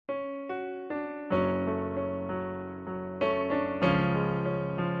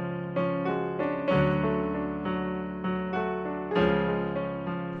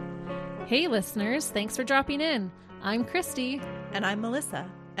Hey listeners, thanks for dropping in. I'm Christy. And I'm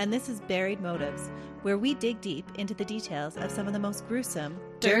Melissa. And this is Buried Motives, where we dig deep into the details of some of the most gruesome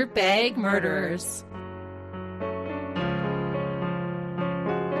dirtbag murderers.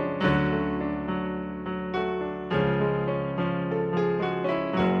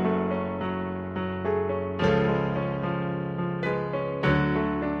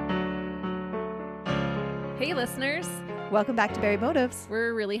 Hey listeners. Welcome back to Buried Motives.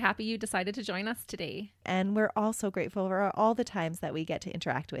 We're really happy you decided to join us today. And we're also grateful for all the times that we get to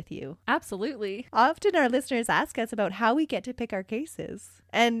interact with you. Absolutely. Often our listeners ask us about how we get to pick our cases.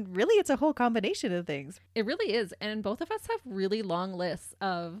 And really, it's a whole combination of things. It really is. And both of us have really long lists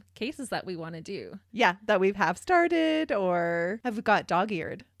of cases that we want to do. Yeah, that we have started or have got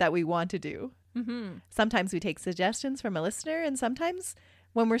dog-eared that we want to do. Mm-hmm. Sometimes we take suggestions from a listener, and sometimes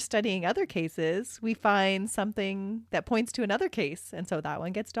when we're studying other cases, we find something that points to another case. And so that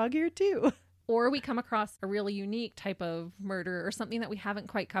one gets dog-eared too. Or we come across a really unique type of murder or something that we haven't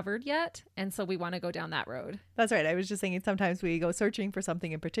quite covered yet. And so we want to go down that road. That's right. I was just thinking sometimes we go searching for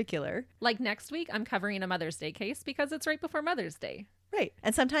something in particular. Like next week, I'm covering a Mother's Day case because it's right before Mother's Day. Right.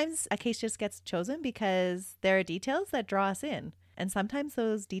 And sometimes a case just gets chosen because there are details that draw us in. And sometimes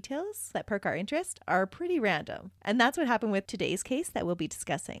those details that perk our interest are pretty random. And that's what happened with today's case that we'll be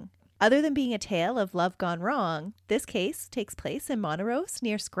discussing. Other than being a tale of love gone wrong, this case takes place in Monterose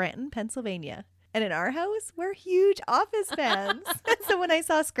near Scranton, Pennsylvania. And in our house, we're huge Office fans. And so when I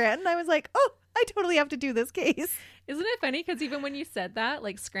saw Scranton, I was like, oh, I totally have to do this case. Isn't it funny? Because even when you said that,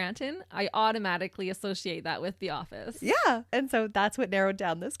 like Scranton, I automatically associate that with The Office. Yeah. And so that's what narrowed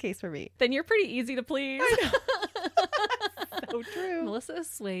down this case for me. Then you're pretty easy to please. I know. So true. Melissa is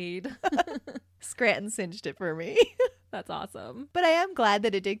swayed. Scranton cinched it for me. That's awesome. But I am glad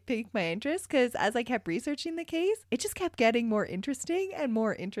that it did pique my interest because as I kept researching the case, it just kept getting more interesting and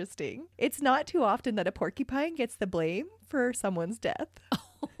more interesting. It's not too often that a porcupine gets the blame for someone's death.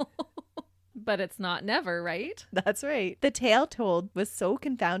 But it's not never, right? That's right. The tale told was so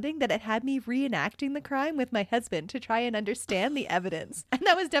confounding that it had me reenacting the crime with my husband to try and understand the evidence. And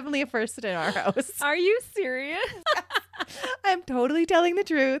that was definitely a first in our house. Are you serious? I'm totally telling the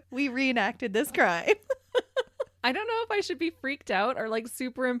truth. We reenacted this crime. I don't know if I should be freaked out or like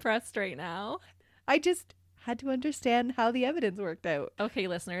super impressed right now. I just had to understand how the evidence worked out. Okay,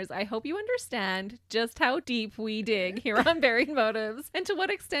 listeners, I hope you understand just how deep we dig here on Buried Motives and to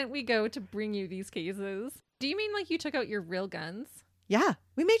what extent we go to bring you these cases. Do you mean like you took out your real guns? Yeah,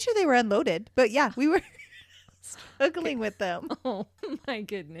 we made sure they were unloaded. But yeah, we were struggling with them. Oh my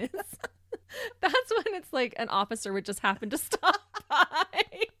goodness. That's when it's like an officer would just happen to stop by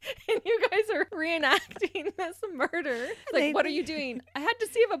and you guys are reenacting this murder. Like, what are you doing? I had to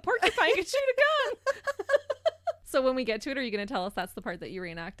see if a porcupine could shoot a gun. So when we get to it, are you going to tell us that's the part that you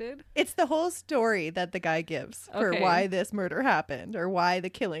reenacted? It's the whole story that the guy gives for why this murder happened or why the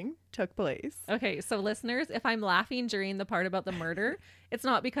killing took place. Okay, so listeners, if I'm laughing during the part about the murder, it's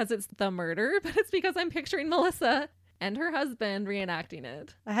not because it's the murder, but it's because I'm picturing Melissa and her husband reenacting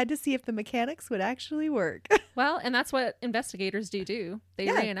it. I had to see if the mechanics would actually work. Well, and that's what investigators do.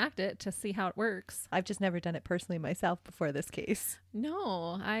 They reenact it to see how it works. I've just never done it personally myself before this case.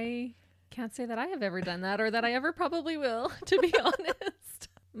 No, I can't say that I have ever done that or that I ever probably will, to be honest.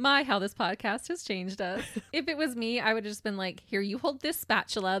 My, how this podcast has changed us. If it was me, I would have just been like, here, you hold this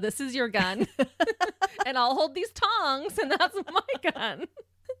spatula. This is your gun. And I'll hold these tongs and that's my gun.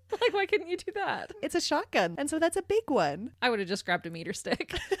 Like, why couldn't you do that? It's a shotgun, and so that's a big one. I would have just grabbed a meter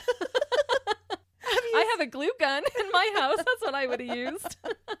stick. I have a glue gun in my house. That's what I would have used.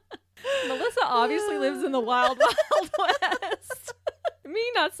 Melissa obviously lives in the wild, wild west. Me,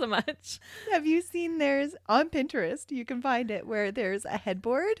 not so much. Have you seen there's on Pinterest, you can find it, where there's a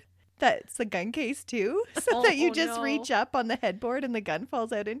headboard that's a gun case too, so that you just reach up on the headboard and the gun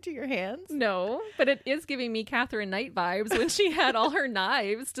falls out into your hands? No, but it is giving me Catherine Knight vibes when she had all her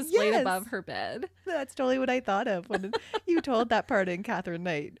knives displayed above her bed. That's totally what I thought of when you told that part in Catherine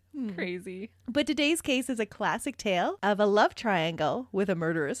Knight. Crazy. But today's case is a classic tale of a love triangle with a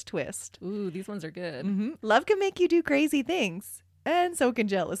murderous twist. Ooh, these ones are good. Mm-hmm. Love can make you do crazy things, and so can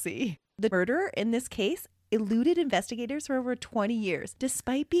jealousy. The murderer in this case eluded investigators for over 20 years,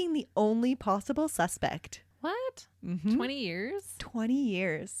 despite being the only possible suspect. What? Mm-hmm. 20 years? 20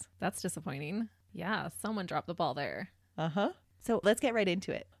 years. That's disappointing. Yeah, someone dropped the ball there. Uh-huh. So let's get right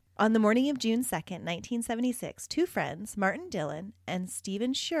into it. On the morning of June 2nd, 1976, two friends, Martin Dillon and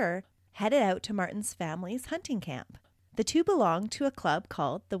Stephen Scher, headed out to Martin's family's hunting camp. The two belonged to a club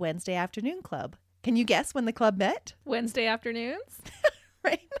called the Wednesday Afternoon Club. Can you guess when the club met? Wednesday afternoons?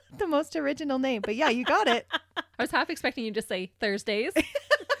 Right? The most original name. But yeah, you got it. I was half expecting you to say Thursdays.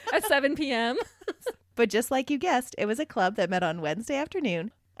 As at 7 p.m. But just like you guessed, it was a club that met on Wednesday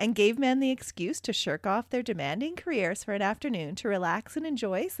afternoon and gave men the excuse to shirk off their demanding careers for an afternoon to relax and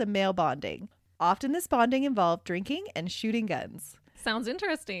enjoy some male bonding. Often this bonding involved drinking and shooting guns. Sounds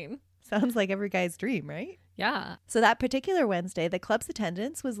interesting. Sounds like every guy's dream, right? Yeah. So that particular Wednesday, the club's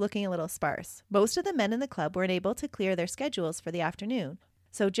attendance was looking a little sparse. Most of the men in the club weren't able to clear their schedules for the afternoon.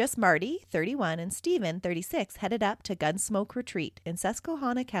 So just Marty, 31, and Stephen, 36, headed up to Gunsmoke Retreat in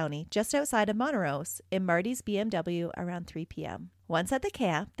Susquehanna County, just outside of Montrose, in Marty's BMW around 3 p.m. Once at the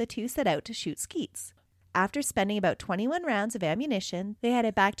camp, the two set out to shoot skeets. After spending about 21 rounds of ammunition, they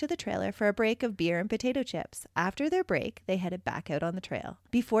headed back to the trailer for a break of beer and potato chips. After their break, they headed back out on the trail.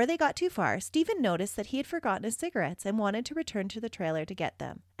 Before they got too far, Stephen noticed that he had forgotten his cigarettes and wanted to return to the trailer to get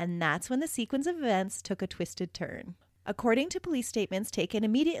them. And that's when the sequence of events took a twisted turn. According to police statements taken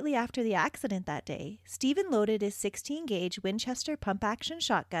immediately after the accident that day, Stephen loaded his 16-gauge Winchester pump-action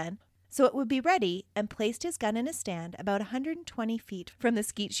shotgun so it would be ready and placed his gun in a stand about 120 feet from the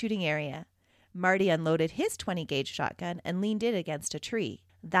skeet shooting area. Marty unloaded his 20-gauge shotgun and leaned it against a tree.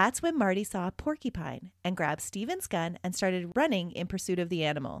 That's when Marty saw a porcupine and grabbed Stephen's gun and started running in pursuit of the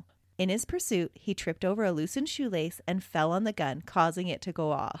animal. In his pursuit, he tripped over a loosened shoelace and fell on the gun, causing it to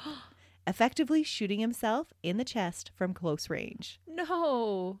go off, effectively shooting himself in the chest from close range.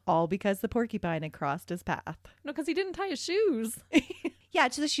 No. All because the porcupine had crossed his path. No, because he didn't tie his shoes. Yeah,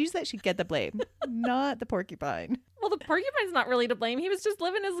 it's the shoes that should get the blame, not the porcupine. Well, the porcupine's not really to blame. He was just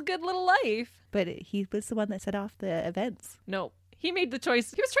living his good little life. But he was the one that set off the events. No, he made the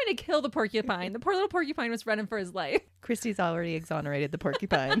choice. He was trying to kill the porcupine. The poor little porcupine was running for his life. Christy's already exonerated the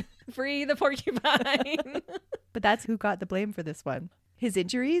porcupine. Free the porcupine. But that's who got the blame for this one. His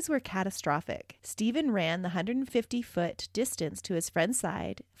injuries were catastrophic. Stephen ran the 150-foot distance to his friend's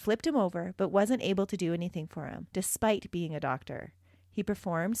side, flipped him over, but wasn't able to do anything for him, despite being a doctor. He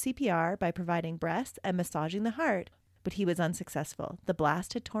performed CPR by providing breaths and massaging the heart, but he was unsuccessful. The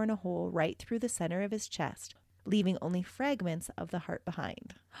blast had torn a hole right through the center of his chest, leaving only fragments of the heart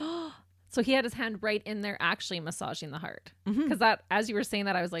behind. So he had his hand right in there actually massaging the heart. Mm-hmm. Because that, as you were saying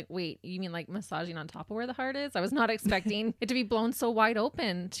that, I was like, wait, you mean like massaging on top of where the heart is? I was not expecting it to be blown so wide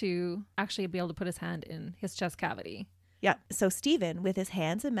open to actually be able to put his hand in his chest cavity. Yeah, so Stephen, with his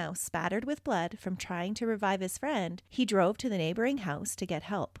hands and mouth spattered with blood from trying to revive his friend, he drove to the neighboring house to get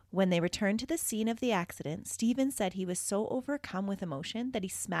help. When they returned to the scene of the accident, Stephen said he was so overcome with emotion that he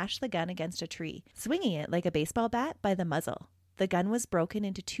smashed the gun against a tree, swinging it like a baseball bat by the muzzle. The gun was broken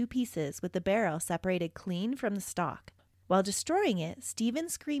into 2 pieces with the barrel separated clean from the stock. While destroying it, Stephen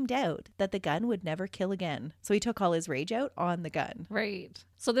screamed out that the gun would never kill again. So he took all his rage out on the gun. Right.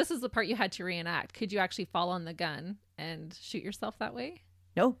 So this is the part you had to reenact. Could you actually fall on the gun and shoot yourself that way?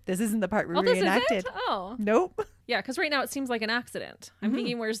 No, this isn't the part we This reenacted. isn't? Oh. Nope. Yeah, because right now it seems like an accident. I'm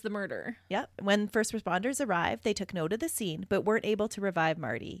thinking, where's the murder? Yep. When first responders arrived, they took note of the scene, but weren't able to revive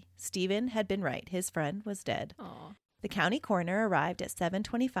Marty. Stephen had been right. His friend was dead. Oh. The county coroner arrived at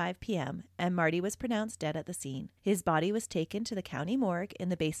 7:25 p.m. and Marty was pronounced dead at the scene. His body was taken to the county morgue in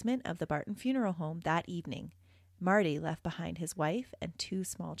the basement of the Barton Funeral Home that evening. Marty left behind his wife and 2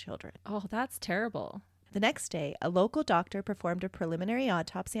 small children. Oh, that's terrible. The next day, a local doctor performed a preliminary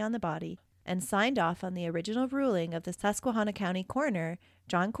autopsy on the body and signed off on the original ruling of the Susquehanna County coroner,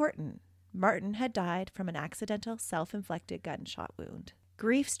 John Corton. Martin had died from an accidental self-inflicted gunshot wound.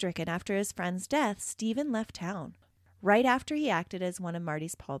 Grief-stricken after his friend's death, Stephen left town. Right after he acted as one of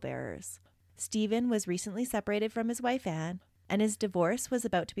Marty's pallbearers. Stephen was recently separated from his wife Anne, and his divorce was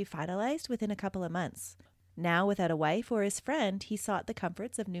about to be finalized within a couple of months. Now, without a wife or his friend, he sought the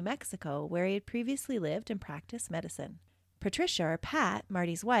comforts of New Mexico, where he had previously lived and practiced medicine. Patricia, or Pat,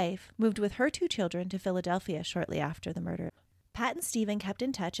 Marty's wife, moved with her 2 children to Philadelphia shortly after the murder. Pat and Stephen kept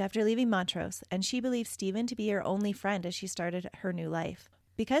in touch after leaving Montrose, and she believed Stephen to be her only friend as she started her new life.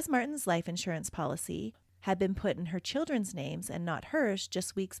 Because Martin's life insurance policy had been put in her children's names and not hers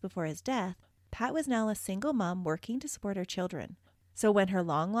just weeks before his death, Pat was now a single mom working to support her children. So when her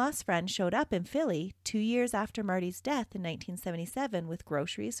long-lost friend showed up in Philly 2 years after Marty's death in 1977 with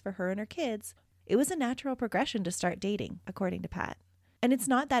groceries for her and her kids, it was a natural progression to start dating, according to Pat. And it's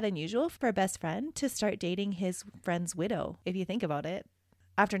not that unusual for a best friend to start dating his friend's widow, if you think about it.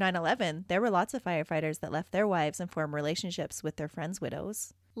 After 9/11, there were lots of firefighters that left their wives and formed relationships with their friends'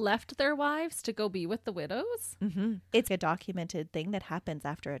 widows. Left their wives to go be with the widows? Mm-hmm. It's a documented thing that happens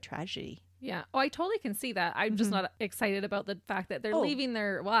after a tragedy. Yeah. Oh, I totally can see that. I'm just not excited about the fact that they're leaving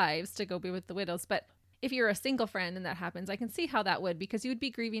their wives to go be with the widows. But if you're a single friend and that happens, I can see how that would, because you would be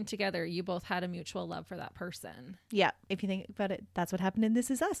grieving together. You both had a mutual love for that person. Yeah. If you think about it, that's what happened in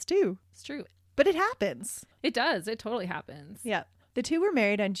This Is Us too. It's true. But it happens. It does. It totally happens. Yeah. The two were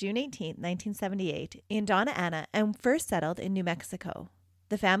married on June 18, 1978, in Donna Ana and first settled in New Mexico.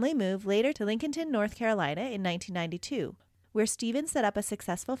 The family moved later to Lincolnton, North Carolina in 1992, where Stephen set up a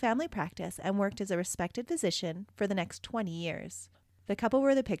successful family practice and worked as a respected physician for the next 20 years. The couple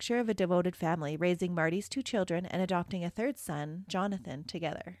were the picture of a devoted family, raising Marty's 2 children and adopting a third son, Jonathan,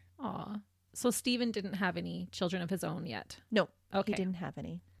 together. Aw. So Stephen didn't have any children of his own yet? No, Okay. he didn't have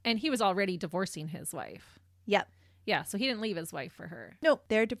any. And he was already divorcing his wife. Yep. Yeah, so he didn't leave his wife for her. No,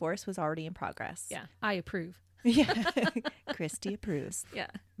 their divorce was already in progress. Yeah, I approve. Yeah. Christy approves. Yeah.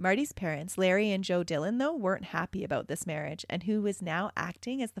 Marty's parents, Larry and Joe Dillon, though, weren't happy about this marriage and who was now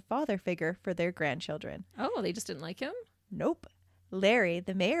acting as the father figure for their grandchildren. Oh, they just didn't like him? Nope. Larry,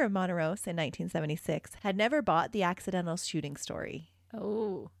 the mayor of Monteros in 1976, had never bought the accidental shooting story.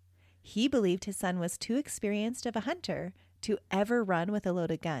 Oh. He believed his son was too experienced of a hunter to ever run with a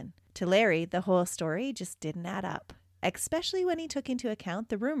loaded gun. To Larry, the whole story just didn't add up, especially when he took into account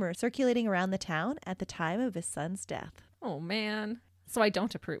the rumor circulating around the town at the time of his son's death. Oh, man. So I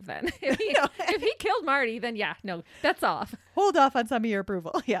don't approve then. If he killed Marty, then yeah, no, that's off. Hold off on some of your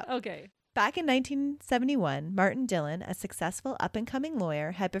approval. Yeah. Okay. Back in 1971, Martin Dillon, a successful up-and-coming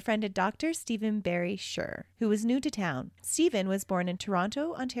lawyer, had befriended Dr. Stephen Barry Scher, who was new to town. Stephen was born in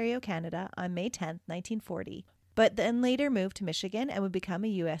Toronto, Ontario, Canada on May 10, 1940, but then later moved to Michigan and would become a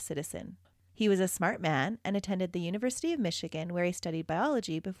U.S. citizen. He was a smart man and attended the University of Michigan, where he studied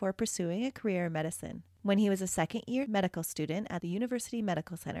biology before pursuing a career in medicine. When he was a second-year medical student at the University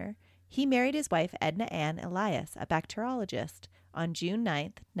Medical Center, he married his wife Edna Ann Elias, a bacteriologist, on June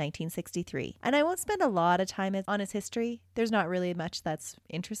 9th, 1963. And I won't spend a lot of time on his history. There's not really much that's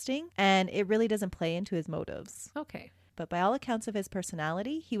interesting, and it really doesn't play into his motives. Okay. But by all accounts of his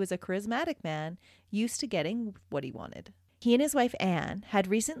personality, he was a charismatic man used to getting what he wanted. He and his wife Anne had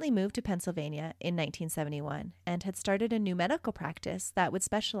recently moved to Pennsylvania in 1971 and had started a new medical practice that would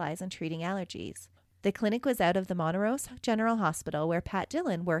specialize in treating allergies. The clinic was out of the Monteros General Hospital, where Pat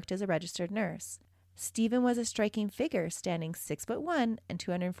Dillon worked as a registered nurse. Stephen was a striking figure, standing 6'1" and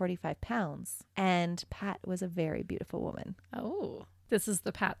 245 pounds. And Pat was a very beautiful woman. Oh, this is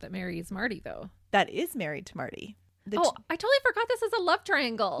the Pat that marries Marty, though. That is married to Marty. I totally forgot this is a love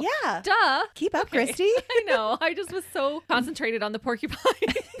triangle. Yeah. Duh. Keep up, Okay. Christy. I know. I just was so concentrated on the porcupine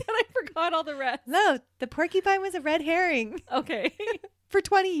that I forgot all the rest. No, the porcupine was a red herring. Okay. For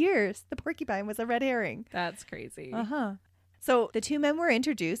 20 years, the porcupine was a red herring. That's crazy. Uh-huh. So the two men were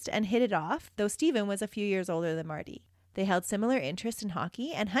introduced and hit it off, though Stephen was a few years older than Marty. They held similar interests in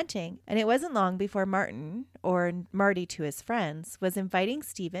hockey and hunting, and it wasn't long before Martin, or Marty to his friends, was inviting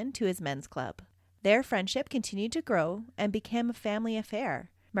Stephen to his men's club. Their friendship continued to grow and became a family affair.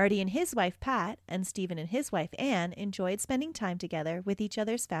 Marty and his wife Pat and Stephen and his wife Anne enjoyed spending time together with each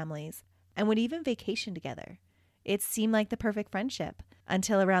other's families and would even vacation together. It seemed like the perfect friendship,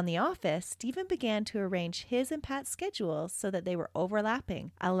 until around the office, Stephen began to arrange his and Pat's schedules so that they were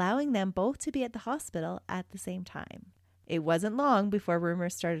overlapping, allowing them both to be at the hospital at the same time. It wasn't long before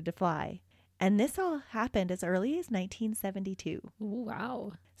rumors started to fly, and this all happened as early as 1972. Ooh,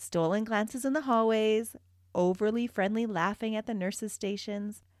 wow. Stolen glances in the hallways, overly friendly laughing at the nurses'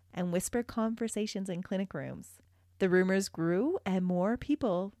 stations, and whispered conversations in clinic rooms. The rumors grew, and more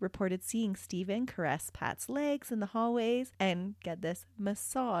people reported seeing Stephen caress Pat's legs in the hallways and, get this,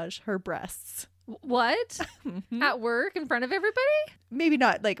 massage her breasts. What? At work in front of everybody? Maybe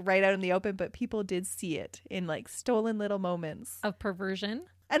not like right out in the open, but people did see it in like stolen little moments. Of perversion?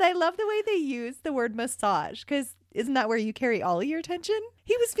 And I love the way they use the word massage, because isn't that where you carry all of your attention?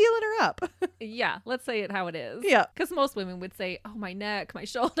 He was feeling her up. Yeah, let's say it how it is. Yeah. Because most women would say, oh, my neck, my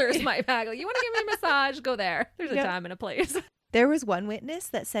shoulders, my back. Like, you want to give me a massage? Go there. There's a Yep. time and a place. There was one witness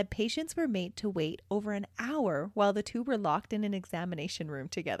that said patients were made to wait over an hour while the two were locked in an examination room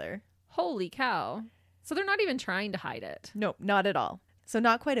together. Holy cow. So they're not even trying to hide it. No, not at all. So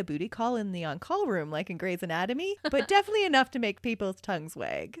not quite a booty call in the on-call room like in Grey's Anatomy, but definitely enough to make people's tongues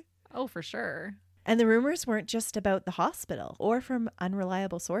wag. Oh, for sure. And the rumors weren't just about the hospital or from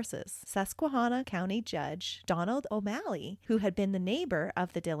unreliable sources. Susquehanna County Judge Donald O'Malley, who had been the neighbor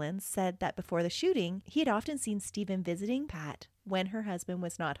of the Dillons, said that before the shooting, he had often seen Stephen visiting Pat when her husband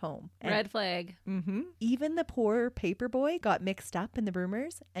was not home. And Red flag. even the poor paper boy got mixed up in the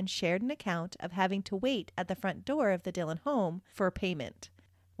rumors and shared an account of having to wait at the front door of the Dillon home for payment.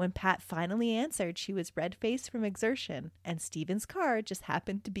 When Pat finally answered, she was red-faced from exertion, and Stephen's car just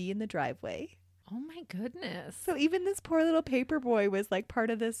happened to be in the driveway. Oh, my goodness. So even this poor little paper boy was like part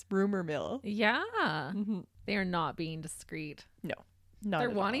of this rumor mill. Yeah. Mm-hmm. They are not being discreet. No, not They're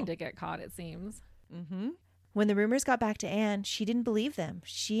at wanting all. to get caught, it seems. When the rumors got back to Anne, she didn't believe them.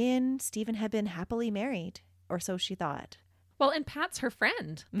 She and Stephen had been happily married, or so she thought. Well, and Pat's her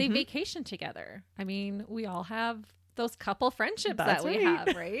friend. They vacation together. I mean, we all have those couple friendships That's that we right.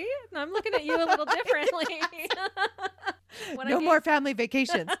 have, right? And I'm looking at you a little differently. No more family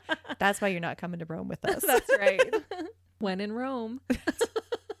vacations. That's why you're not coming to Rome with us. That's right. When in Rome.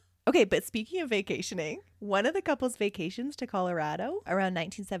 Okay, but speaking of vacationing, one of the couple's vacations to Colorado around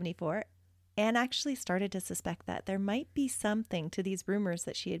 1974, Anne actually started to suspect that there might be something to these rumors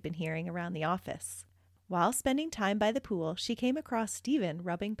that she had been hearing around the office. While spending time by the pool, she came across Stephen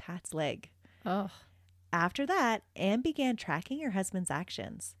rubbing Pat's leg. Oh. After that, Anne began tracking her husband's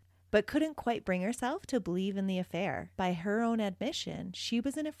actions, but couldn't quite bring herself to believe in the affair. By her own admission, she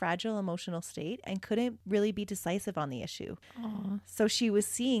was in a fragile emotional state and couldn't really be decisive on the issue. Aww. So she was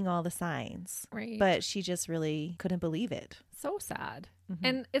seeing all the signs, Right. but she just really couldn't believe it. So sad.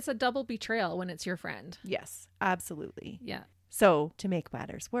 And it's a double betrayal when it's your friend. Yes, absolutely. Yeah. So, to make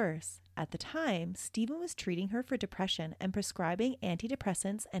matters worse, at the time, Stephen was treating her for depression and prescribing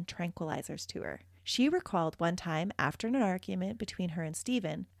antidepressants and tranquilizers to her. She recalled one time after an argument between her and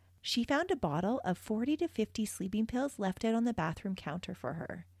Stephen, she found a bottle of 40 to 50 sleeping pills left out on the bathroom counter for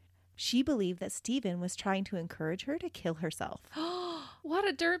her. She believed that Stephen was trying to encourage her to kill herself. What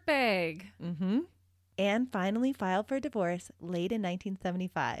a dirtbag. Anne finally filed for divorce late in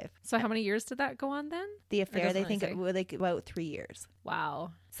 1975. So how many years did that go on then? The affair, doesn't they really think say? it was like about 3 years.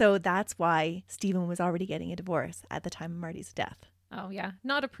 Wow. So that's why Stephen was already getting a divorce at the time of Marty's death. Oh, yeah.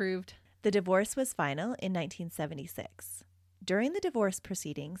 Not approved. The divorce was final in 1976. During the divorce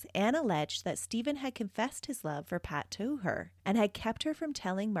proceedings, Anne alleged that Stephen had confessed his love for Pat to her and had kept her from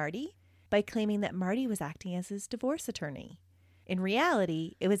telling Marty by claiming that Marty was acting as his divorce attorney. In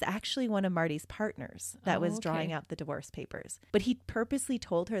reality, it was actually one of Marty's partners that was drawing up the divorce papers. But he purposely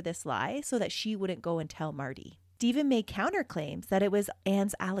told her this lie so that she wouldn't go and tell Marty. Stephen made counterclaims that it was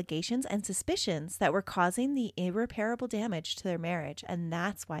Anne's allegations and suspicions that were causing the irreparable damage to their marriage, and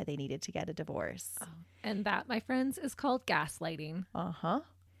that's why they needed to get a divorce. Oh. And that, my friends, is called gaslighting.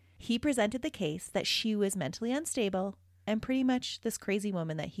 He presented the case that she was mentally unstable and pretty much this crazy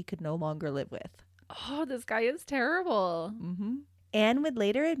woman that he could no longer live with. Oh, this guy is terrible. Anne would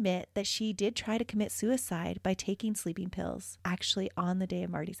later admit that she did try to commit suicide by taking sleeping pills, actually on the day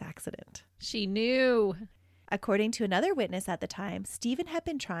of Marty's accident. She knew. According to another witness at the time, Stephen had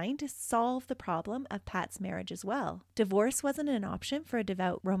been trying to solve the problem of Pat's marriage as well. Divorce wasn't an option for a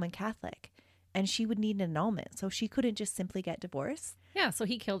devout Roman Catholic, and she would need an annulment, so she couldn't just simply get divorced. Yeah, so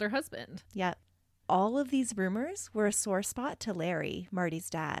he killed her husband. Yep. All of these rumors were a sore spot to Larry, Marty's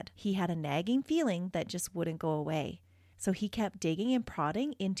dad. He had a nagging feeling that just wouldn't go away. So he kept digging and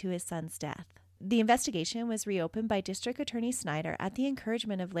prodding into his son's death. The investigation was reopened by District Attorney Snyder at the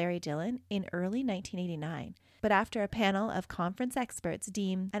encouragement of Larry Dillon in early 1989. But after a panel of conference experts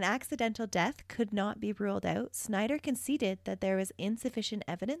deemed an accidental death could not be ruled out, Snyder conceded that there was insufficient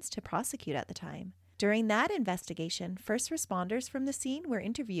evidence to prosecute at the time. During that investigation, first responders from the scene were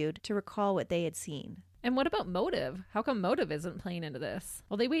interviewed to recall what they had seen. And what about motive? How come motive isn't playing into this?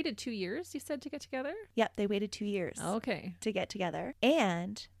 Well, they waited 2 years, you said, to get together? Yep, they waited 2 years Okay. to get together.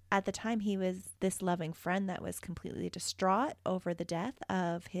 And at the time, he was this loving friend that was completely distraught over the death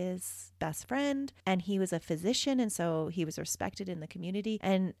of his best friend. And he was a physician, and so he was respected in the community.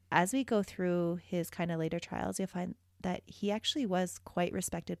 And as we go through his kind of later trials, you'll find that he actually was quite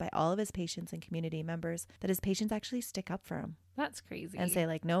respected by all of his patients and community members, that his patients actually stick up for him. That's crazy. And say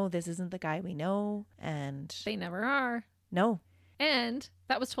like, no, this isn't the guy we know. And They never are. no. And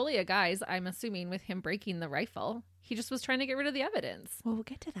that was totally a guise, I'm assuming, with him breaking the rifle. He just was trying to get rid of the evidence. Well, we'll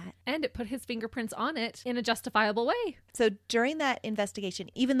get to that. And it put his fingerprints on it in a justifiable way. So during that investigation,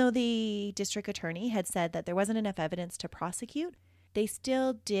 even though the district attorney had said that there wasn't enough evidence to prosecute, they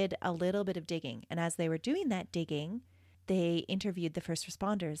still did a little bit of digging. And as they were doing that digging, they interviewed the first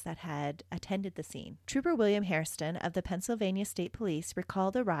responders that had attended the scene. Trooper William Hairston of the Pennsylvania State Police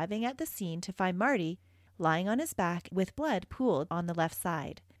recalled arriving at the scene to find Marty lying on his back with blood pooled on the left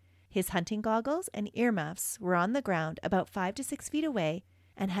side. His hunting goggles and earmuffs were on the ground about 5 to 6 feet away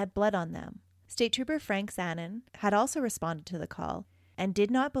and had blood on them. State Trooper Frank Zanin had also responded to the call and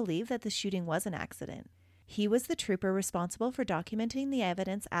did not believe that the shooting was an accident. He was the trooper responsible for documenting the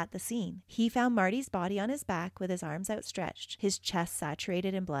evidence at the scene. He found Marty's body on his back with his arms outstretched, his chest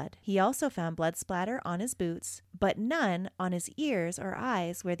saturated in blood. He also found blood splatter on his boots, but none on his ears or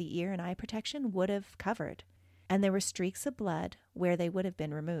eyes where the ear and eye protection would have covered. And there were streaks of blood where they would have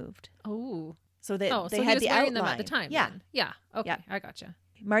been removed. Oh. So they so had he was the wearing outline. them at the time. Yeah. Then. Yeah. Okay. Yeah. I gotcha.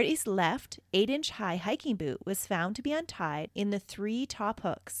 Marty's left 8-inch high hiking boot was found to be untied in the 3 top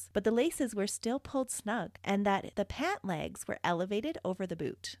hooks, but the laces were still pulled snug and that the pant legs were elevated over the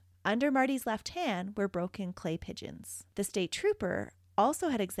boot. Under Marty's left hand were broken clay pigeons. The state trooper also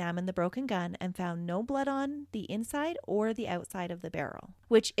had examined the broken gun and found no blood on the inside or the outside of the barrel,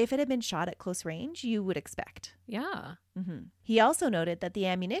 which if it had been shot at close range, you would expect. Yeah. He also noted that the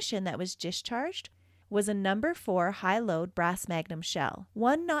ammunition that was discharged was a number 4 high-load brass magnum shell,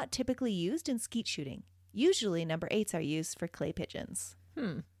 one not typically used in skeet shooting. Usually number 8s are used for clay pigeons.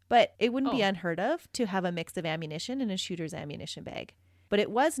 But it wouldn't be unheard of to have a mix of ammunition in a shooter's ammunition bag. But it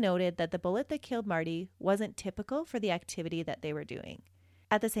was noted that the bullet that killed Marty wasn't typical for the activity that they were doing.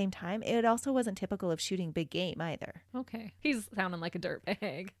 At the same time, it also wasn't typical of shooting big game either. Okay. He's sounding like a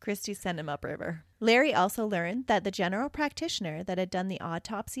dirtbag. Christy sent him upriver. Larry also learned that the general practitioner that had done the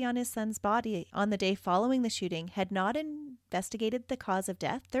autopsy on his son's body on the day following the shooting had not investigated the cause of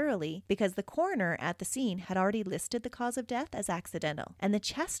death thoroughly because the coroner at the scene had already listed the cause of death as accidental, and the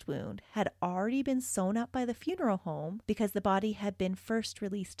chest wound had already been sewn up by the funeral home because the body had been first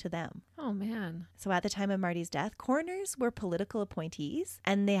released to them. Oh, man. So at the time of Marty's death, coroners were political appointees,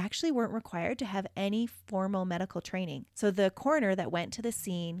 and they actually weren't required to have any formal medical training. So the coroner that went to the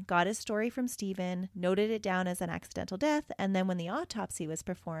scene got his story from Stephen, noted it down as an accidental death, and then when the autopsy was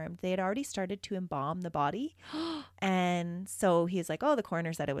performed, they had already started to embalm the body. And so he's like, oh, the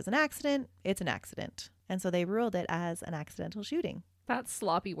coroner said it was an accident. It's an accident. And so they ruled it as an accidental shooting. That's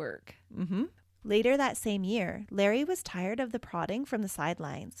sloppy work. Later that same year, Larry was tired of the prodding from the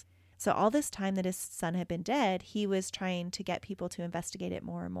sidelines. So all this time that his son had been dead, he was trying to get people to investigate it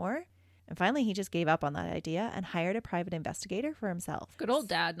more and more. And finally, he just gave up on that idea and hired a private investigator for himself. Good old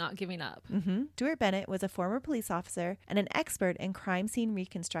dad not giving up. Stuart Bennett was a former police officer and an expert in crime scene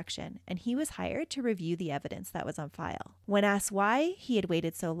reconstruction, and he was hired to review the evidence that was on file. When asked why he had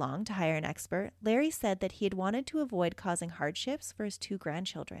waited so long to hire an expert, Larry said that he had wanted to avoid causing hardships for his 2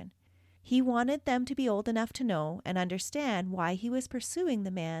 grandchildren. He wanted them to be old enough to know and understand why he was pursuing the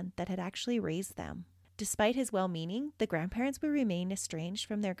man that had actually raised them. Despite his well-meaning, the grandparents would remain estranged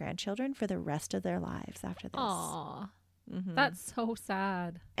from their grandchildren for the rest of their lives after this. Aww. That's so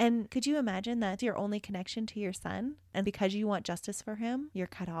sad. And could you imagine that's your only connection to your son? And because you want justice for him, you're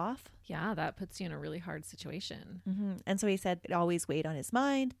cut off? Yeah, that puts you in a really hard situation. And so he said it always weighed on his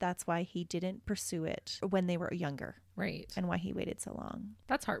mind. That's why he didn't pursue it when they were younger. Right. And why he waited so long.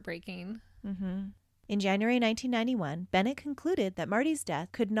 That's heartbreaking. In January 1991, Bennett concluded that Marty's death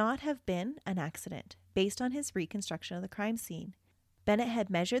could not have been an accident based on his reconstruction of the crime scene. Bennett had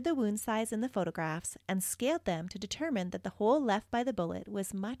measured the wound size in the photographs and scaled them to determine that the hole left by the bullet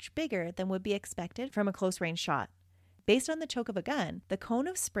was much bigger than would be expected from a close-range shot. Based on the choke of a gun, the cone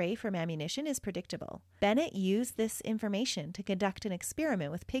of spray from ammunition is predictable. Bennett used this information to conduct an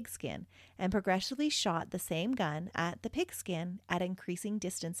experiment with pigskin and progressively shot the same gun at the pigskin at increasing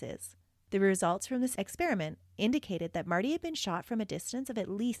distances. The results from this experiment indicated that Marty had been shot from a distance of at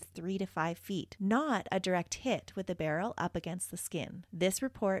least 3 to 5 feet, not a direct hit with the barrel up against the skin. This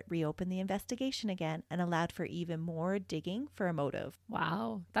report reopened the investigation again and allowed for even more digging for a motive.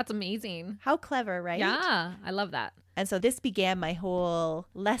 Wow, that's amazing. How clever, right? Yeah, I love that. And so this began my whole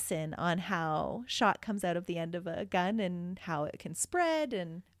lesson on how shot comes out of the end of a gun and how it can spread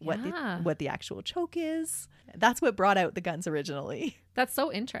and what the actual choke is. That's what brought out the guns originally. That's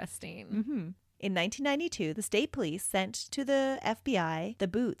so interesting. In 1992, the state police sent to the FBI the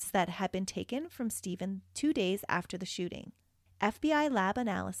boots that had been taken from Stephen 2 days after the shooting. FBI lab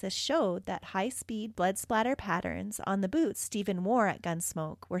analysis showed that high-speed blood splatter patterns on the boots Stephen wore at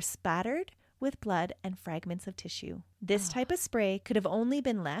Gunsmoke were spattered with blood and fragments of tissue. This type of spray could have only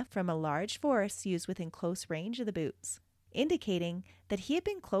been left from a large force used within close range of the boots, indicating that he had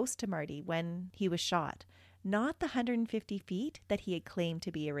been close to Marty when he was shot, not the 150 feet that he had claimed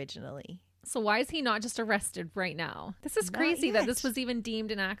to be originally. So why is he not just arrested right now? This is crazy that this was even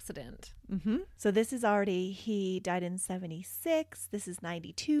deemed an accident. So this is already, he died in 76. This is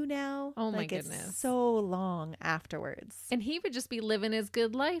 92 now. Oh my goodness. It's so long afterwards. And he would just be living his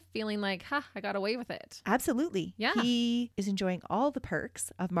good life, feeling like, I got away with it. Absolutely. Yeah. He is enjoying all the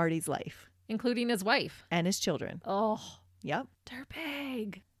perks of Marty's life. Including his wife. And his children. Oh. Yep.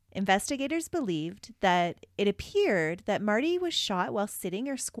 Dirtbag. Investigators believed that it appeared that Marty was shot while sitting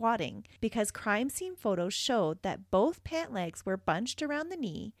or squatting because crime scene photos showed that both pant legs were bunched around the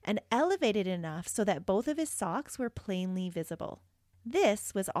knee and elevated enough so that both of his socks were plainly visible.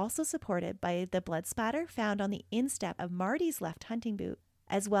 This was also supported by the blood spatter found on the instep of Marty's left hunting boot,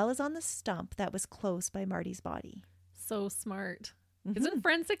 as well as on the stump that was close by Marty's body. So smart. Isn't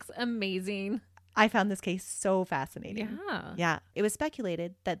forensics amazing? I found this case so fascinating. Yeah. Yeah. It was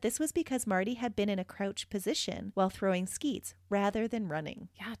speculated that this was because Marty had been in a crouched position while throwing skeets rather than running.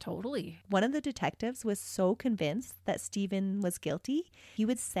 Yeah, totally. One of the detectives was so convinced that Stephen was guilty, he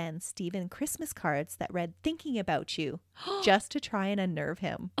would send Stephen Christmas cards that read, "Thinking about you," just to try and unnerve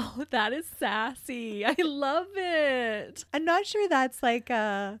him. Oh, that is sassy. I love it. I'm not sure that's like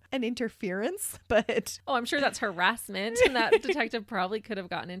an interference, but Oh, I'm sure that's harassment. And that detective probably could have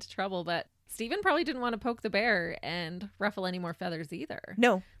gotten into trouble, but Stephen probably didn't want to poke the bear and ruffle any more feathers either.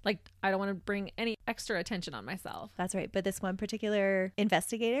 no, Like, I don't want to bring any extra attention on myself. that's right. But this one particular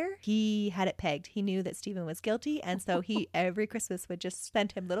investigator, he had it pegged. He knew that Stephen was guilty. And so he every Christmas would just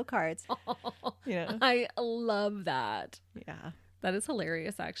send him little cards. You know? I love that. Yeah. That is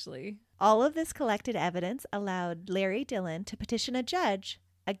hilarious, actually. All of this collected evidence allowed Larry Dillon to petition a judge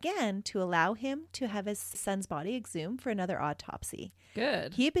again to allow him to have his son's body exhumed for another autopsy.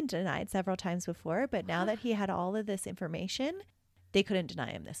 Good. He had been denied several times before, but now that he had all of this information, they couldn't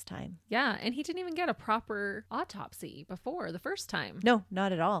deny him this time. Yeah, and he didn't even get a proper autopsy before the first time. No,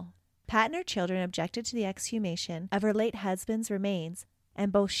 not at all. Pat and her children objected to the exhumation of her late husband's remains,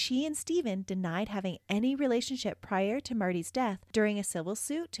 and both she and Stephen denied having any relationship prior to Marty's death during a civil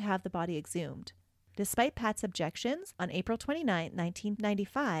suit to have the body exhumed. Despite Pat's objections, on April 29,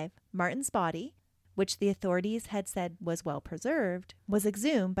 1995, Martin's body, which the authorities had said was well preserved, was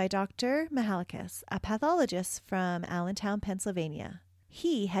exhumed by Dr. Mahalakas, a pathologist from Allentown, Pennsylvania.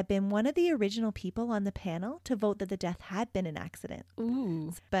 He had been one of the original people on the panel to vote that the death had been an accident,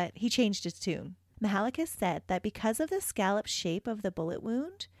 Ooh. but he changed his tune. Mahalakas said that because of the scallop shape of the bullet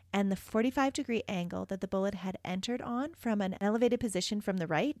wound and the 45-degree angle that the bullet had entered on from an elevated position from the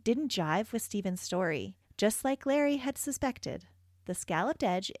right didn't jive with Stephen's story, just like Larry had suspected. The scalloped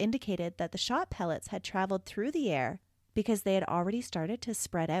edge indicated that the shot pellets had traveled through the air because they had already started to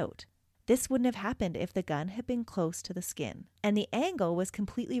spread out. This wouldn't have happened if the gun had been close to the skin. And the angle was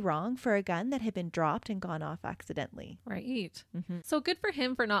completely wrong for a gun that had been dropped and gone off accidentally. Right. Mm-hmm. So good for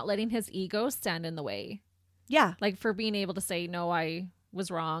him for not letting his ego stand in the way. Yeah. Like for being able to say, no, I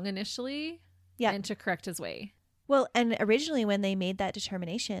was wrong initially. Yeah. And to correct his way. Well, and originally when they made that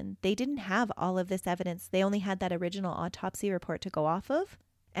determination, they didn't have all of this evidence. They only had that original autopsy report to go off of.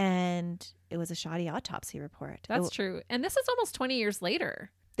 And it was a shoddy autopsy report. That's true. And this is almost 20 years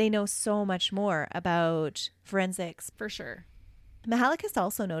later. They know so much more about forensics. For sure. Mahalakas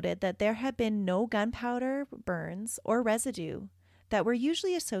also noted that there had been no gunpowder burns or residue that were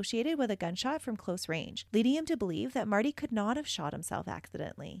usually associated with a gunshot from close range, leading him to believe that Marty could not have shot himself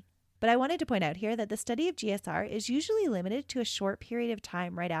accidentally. But I wanted to point out here that the study of GSR is usually limited to a short period of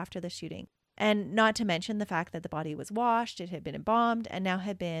time right after the shooting. And not to mention the fact that the body was washed, it had been embalmed, and now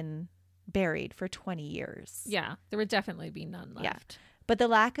had been buried for 20 years. Yeah, there would definitely be none left. Yeah. But the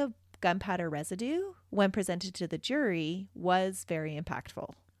lack of gunpowder residue when presented to the jury was very impactful.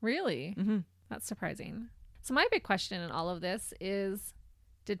 Really? Mm-hmm. That's surprising. So my big question in all of this is,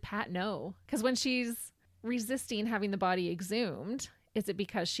 did Pat know? Because when she's resisting having the body exhumed, is it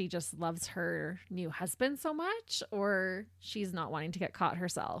because she just loves her new husband so much, or she's not wanting to get caught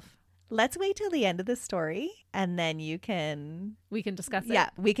herself? Let's wait till the end of the story and then we can discuss it. Yeah,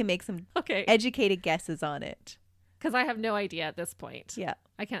 we can make some Okay. educated guesses on it. Because I have no idea at this point. Yeah.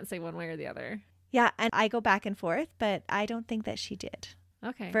 I can't say one way or the other. Yeah, and I go back and forth, but I don't think that she did.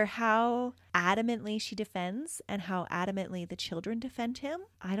 Okay. For how adamantly she defends and how adamantly the children defend him,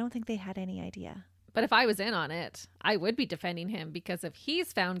 I don't think they had any idea. But if I was in on it, I would be defending him, because if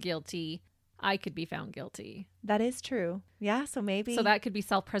he's found guilty, I could be found guilty. That is true. Yeah, so maybe. So that could be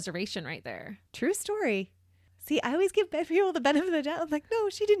self-preservation right there. True story. See, I always give people the benefit of the doubt. I'm like, no,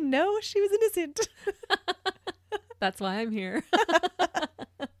 she didn't know. She was innocent. That's why I'm here.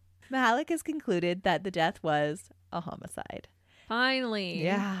 Mahalik has concluded that the death was a homicide. Finally.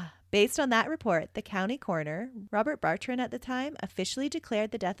 Yeah. Based on that report, the county coroner, Robert Bartran at the time, officially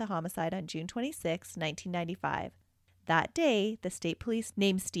declared the death a homicide on June 26, 1995. That day, the state police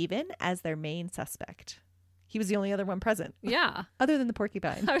named Stephen as their main suspect. He was the only other one present. Yeah. Other than the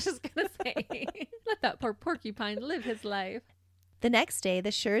porcupine. I was just going to say, let that poor porcupine live his life. The next day, the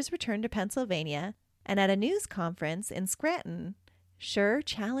Schers returned to Pennsylvania, and at a news conference in Scranton, Scher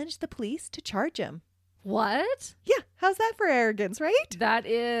challenged the police to charge him. What? Yeah, how's that for arrogance, right? That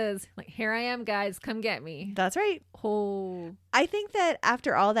is like, here I am, guys, come get me. That's right. Oh. I think that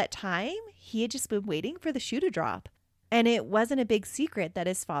after all that time, he had just been waiting for the shoe to drop. And it wasn't a big secret that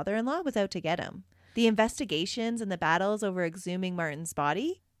his father-in-law was out to get him. The investigations and the battles over exhuming Martin's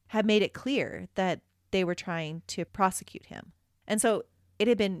body had made it clear that they were trying to prosecute him. And so it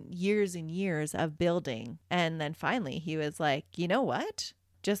had been years and years of building. And then finally he was like, you know what?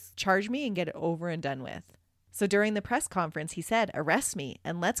 Just charge me and get it over and done with. So during the press conference, he said, "Arrest me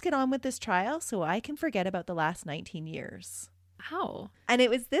and let's get on with this trial so I can forget about the last 19 years. Ow. And it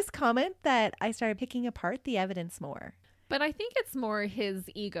was this comment that I started picking apart the evidence more. But I think it's more his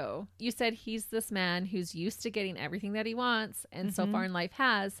ego. You said he's this man who's used to getting everything that he wants, and so far in life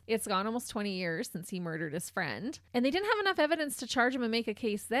it's gone almost 20 years since he murdered his friend. And they didn't have enough evidence to charge him and make a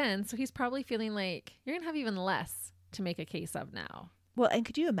case then, so he's probably feeling like you're going to have even less to make a case of now. Well, and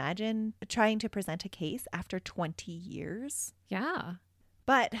could you imagine trying to present a case after 20 years? Yeah.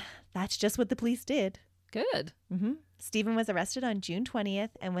 But that's just what the police did. Good. Stephen was arrested on June 20th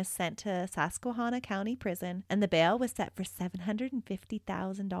and was sent to Susquehanna County Prison, and the bail was set for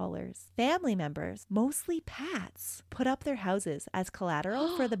 $750,000. Family members, mostly Pat's, put up their houses as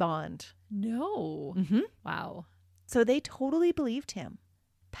collateral for the bond. No. Wow. So they totally believed him.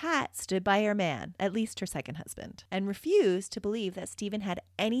 Pat stood by her man, at least her second husband, and refused to believe that Stephen had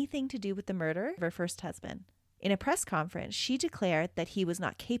anything to do with the murder of her first husband. In a press conference, she declared that he was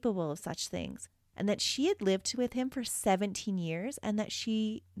not capable of such things, and that she had lived with him for 17 years and that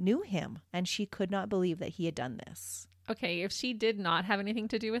she knew him, and she could not believe that he had done this. Okay, if she did not have anything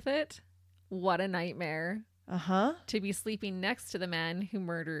to do with it, what a nightmare. To be sleeping next to the man who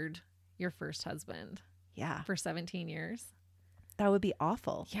murdered your first husband. Yeah. For 17 years. That would be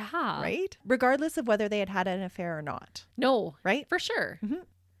awful. Yeah. Right? Regardless of whether they had had an affair or not. No. Right? For sure.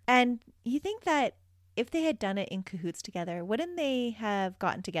 And you think that if they had done it in cahoots together, wouldn't they have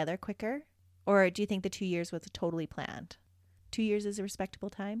gotten together quicker? Or do you think the 2 years was totally planned? 2 years is a respectable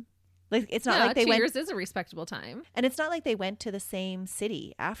time? Like, it's not like they 2 went. 2 years is a respectable time. And it's not like they went to the same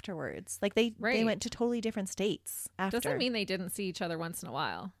city afterwards. Like they went to totally different states after. Doesn't mean they didn't see each other once in a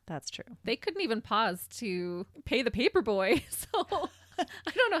while. That's true. They couldn't even pause to pay the paper boy. So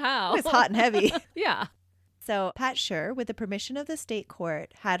I don't know how. It's hot and heavy. Yeah. So Pat Scher, with the permission of the state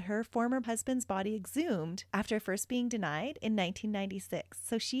court, had her former husband's body exhumed after first being denied in 1996.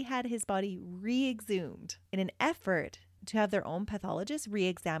 So she had his body re-exhumed in an effort to have their own pathologist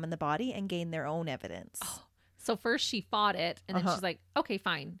re-examine the body and gain their own evidence. Oh, so first she fought it, and then she's like, okay,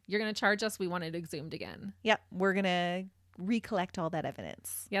 fine. You're going to charge us. We want it exhumed again. Yep. We're going to recollect all that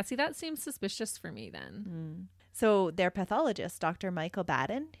evidence. Yeah, see, that seems suspicious for me then. So their pathologist, Dr. Michael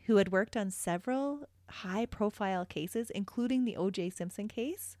Baden, who had worked on several high-profile cases, including the O.J. Simpson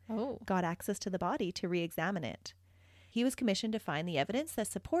case, got access to the body to re-examine it. He was commissioned to find the evidence that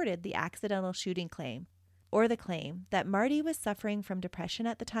supported the accidental shooting claim, or the claim that Marty was suffering from depression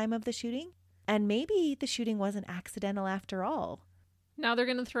at the time of the shooting, and maybe the shooting wasn't accidental after all. Now they're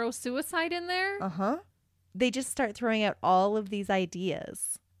going to throw suicide in there? They just start throwing out all of these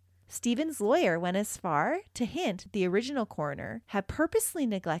ideas. Stephen's lawyer went as far to hint the original coroner had purposely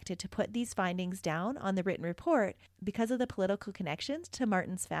neglected to put these findings down on the written report because of the political connections to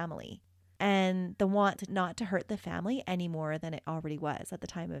Martin's family and the want not to hurt the family any more than it already was at the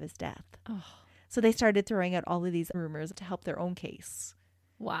time of his death. So they started throwing out all of these rumors to help their own case.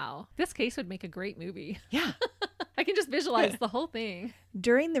 Wow. This case would make a great movie. Yeah. I can just visualize the whole thing.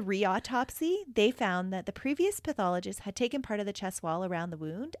 During the re-autopsy, they found that the previous pathologist had taken part of the chest wall around the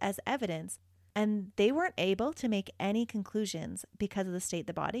wound as evidence, and they weren't able to make any conclusions because of the state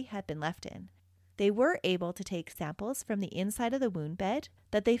the body had been left in. They were able to take samples from the inside of the wound bed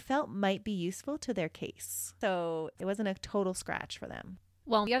that they felt might be useful to their case. So it wasn't a total scratch for them.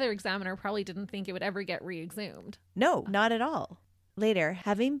 Well, the other examiner probably didn't think it would ever get re-exhumed. No, not at all. Later,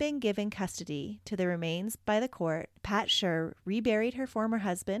 having been given custody to the remains by the court, Pat Scher reburied her former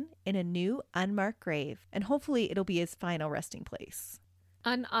husband in a new unmarked grave, and hopefully it'll be his final resting place.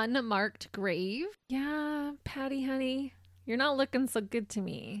 An unmarked grave? Yeah, Patty, honey, you're not looking so good to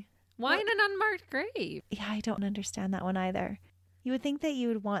me. Why in an unmarked grave? Yeah, I don't understand that one either. You would think that you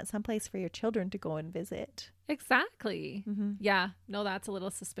would want someplace for your children to go and visit. Exactly. Yeah, no, that's a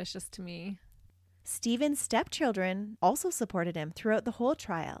little suspicious to me. Stephen's stepchildren also supported him throughout the whole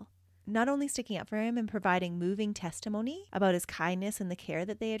trial, not only sticking up for him and providing moving testimony about his kindness and the care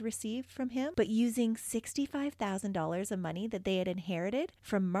that they had received from him, but using $65,000 of money that they had inherited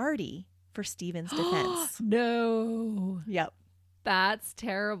from Marty for Stephen's defense. No. Yep. That's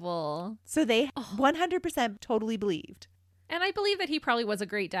terrible. So they 100% totally believed. And I believe that he probably was a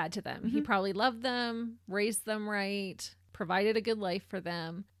great dad to them. He probably loved them, raised them right, provided a good life for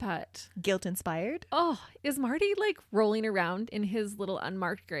them, but... Guilt inspired? Oh, is Marty like rolling around in his little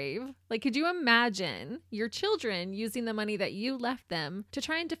unmarked grave? Like, could you imagine your children using the money that you left them to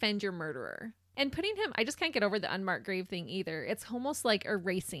try and defend your murderer? And putting him, I just can't get over the unmarked grave thing either. It's almost like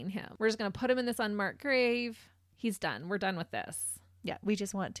erasing him. We're just going to put him in this unmarked grave. He's done. We're done with this. Yeah, we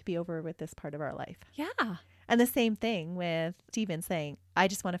just want to be over with this part of our life. Yeah. And the same thing with Steven saying, I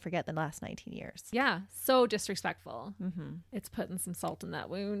just want to forget the last 19 years. Yeah, so disrespectful. Mm-hmm. It's putting some salt in that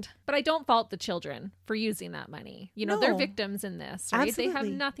wound. But I don't fault the children for using that money. You know, they're No. victims in this, right? Absolutely. They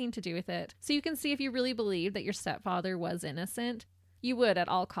have nothing to do with it. So you can see if you really believe that your stepfather was innocent, you would at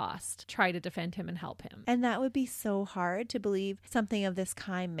all cost try to defend him and help him. And that would be so hard to believe something of this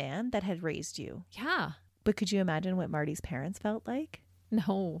kind man that had raised you. Yeah. But could you imagine what Marty's parents felt like?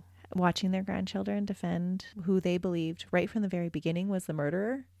 No. Watching their grandchildren defend who they believed right from the very beginning was the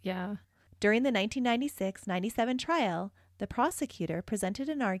murderer. Yeah. During the 1996-97 trial, the prosecutor presented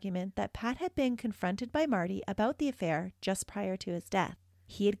an argument that Pat had been confronted by Marty about the affair just prior to his death.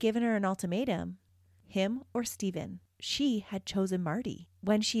 He had given her an ultimatum, him or Steven. She had chosen Marty.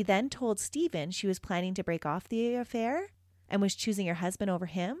 When she then told Steven she was planning to break off the affair and was choosing her husband over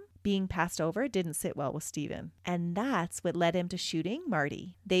him, being passed over didn't sit well with Steven. And that's what led him to shooting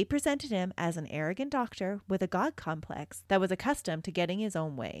Marty. They presented him as an arrogant doctor with a God complex that was accustomed to getting his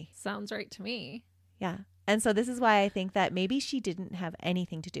own way. Sounds right to me. Yeah. And so this is why I think that maybe she didn't have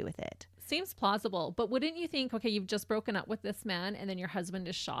anything to do with it. Seems plausible, but wouldn't you think, okay, you've just broken up with this man and then your husband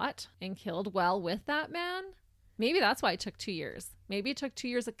is shot and killed while with that man? Maybe that's why it took 2 years. Maybe it took 2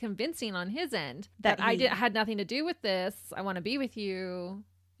 years of convincing on his end that I had nothing to do with this. I want to be with you.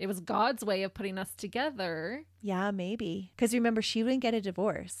 It was God's way of putting us together. Yeah, maybe. Because remember, she wouldn't get a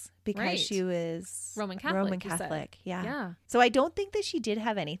divorce because Right. she was Roman Catholic, you said. Yeah. Yeah. So I don't think that she did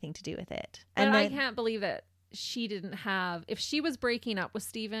have anything to do with it. But And I then, can't believe that she didn't have, if she was breaking up with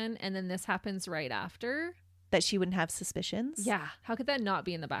Steven and then this happens right after. that she wouldn't have suspicions. Yeah. How could that not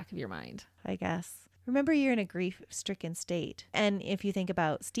be in the back of your mind? I guess. Remember, you're in a grief-stricken state. And if you think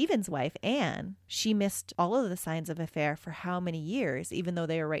about Stephen's wife, Anne, she missed all of the signs of affair for how many years, even though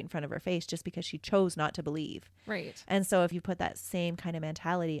they were right in front of her face, just because she chose not to believe. Right. And so if you put that same kind of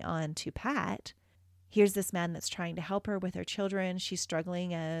mentality on to Pat, here's this man that's trying to help her with her children. She's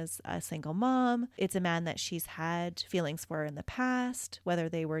struggling as a single mom. It's a man that she's had feelings for in the past, whether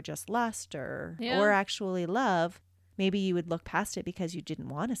they were just lust or actually love. Maybe you would look past it because you didn't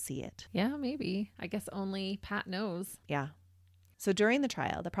want to see it. Yeah, maybe. I guess only Pat knows. Yeah. So during the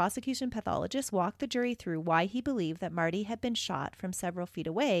trial, the prosecution pathologist walked the jury through why he believed that Marty had been shot from several feet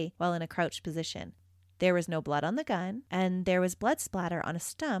away while in a crouched position. There was no blood on the gun, and there was blood splatter on a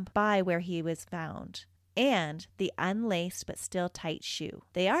stump by where he was found, and the unlaced but still tight shoe.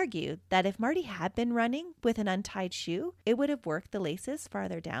 They argued that if Marty had been running with an untied shoe, it would have worked the laces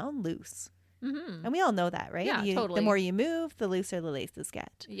farther down loose. Mm-hmm. And we all know that, right? Yeah, totally. The more you move, the looser the laces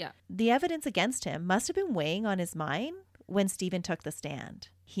get. Yeah. The evidence against him must have been weighing on his mind when Steven took the stand.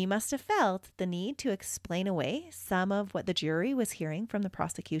 He must have felt the need to explain away some of what the jury was hearing from the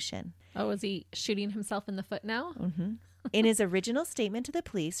prosecution. Oh, is he shooting himself in the foot now? Mm-hmm. In his original statement to the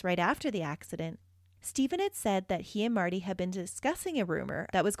police right after the accident, Steven had said that he and Marty had been discussing a rumor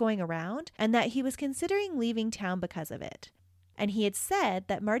that was going around and that he was considering leaving town because of it. And he had said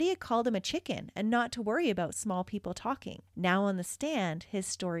that Marty had called him a chicken and not to worry about small people talking. Now on the stand, his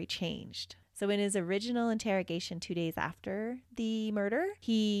story changed. So in his original interrogation 2 days after the murder,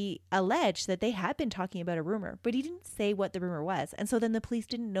 he alleged that they had been talking about a rumor, but he didn't say what the rumor was. And so then the police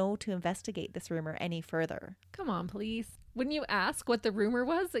didn't know to investigate this rumor any further. Come on, police. Wouldn't you ask what the rumor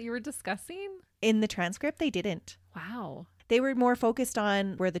was that you were discussing? In the transcript, they didn't. Wow. They were more focused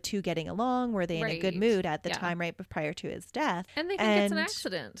on were the two getting along? Were they in a good Right. mood at the Yeah. time right prior to his death? And they think it's an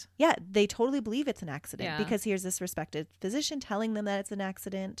accident. Yeah, they totally believe it's an accident Yeah. because here's this respected physician telling them that it's an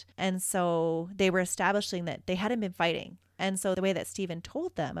accident. And so they were establishing that they hadn't been fighting. And so the way that Steven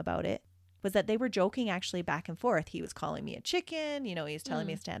told them about it was that they were joking actually back and forth. He was calling me a chicken, he's telling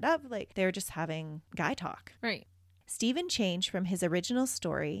me to stand up. Like they were just having guy talk. Right. Steven changed from his original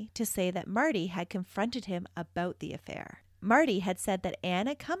story to say that Marty had confronted him about the affair. Marty had said that Anne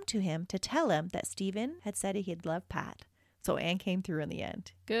had come to him to tell him that Steven had said he had loved Pat. So Anne came through in the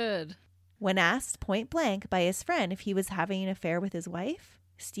end. Good. When asked point blank by his friend if he was having an affair with his wife,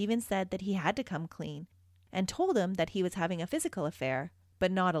 Steven said that he had to come clean and told him that he was having a physical affair,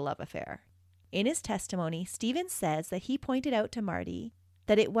 but not a love affair. In his testimony, Steven says that he pointed out to Marty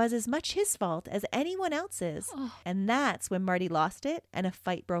that it was as much his fault as anyone else's. Oh. And that's when Marty lost it and a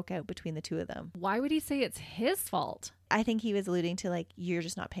fight broke out between the two of them. Why would he say it's his fault? I think he was alluding to like, you're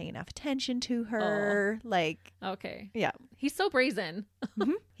just not paying enough attention to her. Like, Okay. yeah. He's so brazen.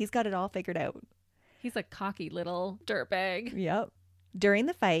 Mhm. He's got it all figured out. He's a cocky little dirtbag. Yep. During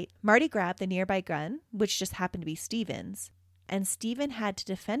the fight, Marty grabbed the nearby gun, which just happened to be Steven's. And Steven had to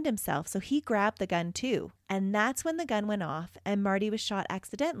defend himself, so he grabbed the gun too. And that's when the gun went off and Marty was shot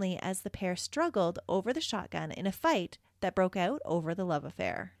accidentally as the pair struggled over the shotgun in a fight that broke out over the love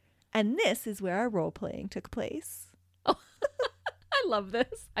affair. And this is where our role playing took place. Oh, I love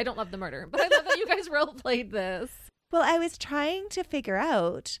this. I don't love the murder, but I love that you guys role played this. Well, I was trying to figure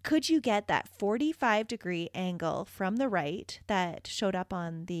out, could you get that 45-degree angle from the right that showed up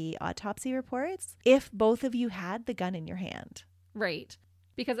on the autopsy reports if both of you had the gun in your hand? Right.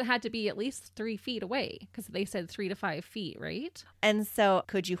 Because it had to be at least 3 feet away because they said 3 to 5 feet, right? And so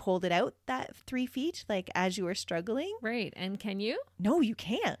could you hold it out that 3 feet, like as you were struggling? Right. And can you? No, you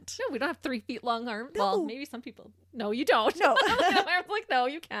can't. No, we don't have 3 feet long arms. No. Well, maybe some people. No, you don't. No. I was like, no,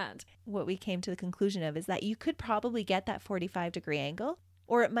 you can't. What we came to the conclusion of is that you could probably get that 45-degree angle,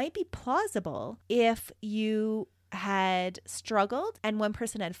 or it might be plausible if you had struggled and one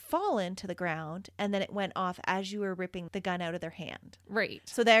person had fallen to the ground and then it went off as you were ripping the gun out of their hand. Right.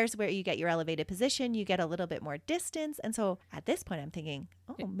 So there's where you get your elevated position, you get a little bit more distance. And so at this point I'm thinking,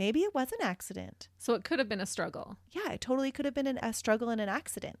 oh, maybe it was an accident. So it could have been a struggle. Yeah, it totally could have been a struggle and an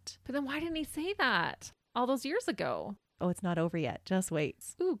accident. But then why didn't he say that all those years ago? Oh, it's not over yet. Just wait.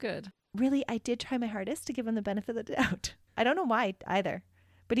 Ooh, good. Really, I did try my hardest to give him the benefit of the doubt. I don't know why either.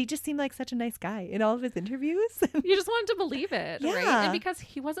 But he just seemed like such a nice guy in all of his interviews. You just wanted to believe it, right? Yeah. And because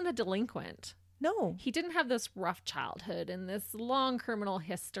he wasn't a delinquent. No. He didn't have this rough childhood and this long criminal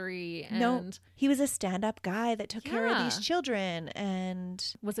history. And No. He was a stand-up guy that took care of Yeah. these children and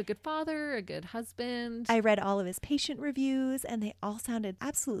was a good father, a good husband. I read all of his patient reviews and they all sounded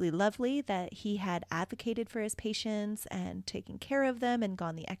absolutely lovely, that he had advocated for his patients and taken care of them and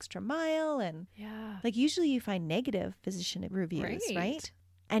gone the extra mile. And Yeah. like usually you find negative physician reviews, Right. right?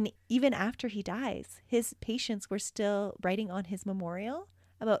 And even after he dies, his patients were still writing on his memorial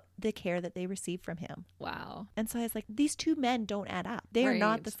about the care that they received from him. Wow. And so I was like, these two men don't add up. They are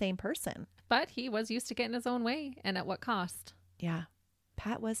not Right. the same person. But he was used to getting his own way. And at what cost? Yeah.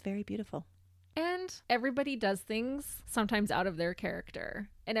 Pat was very beautiful. And everybody does things sometimes out of their character.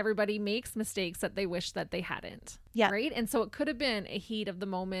 And everybody makes mistakes that they wish that they hadn't. Yeah. Right? And so it could have been a heat of the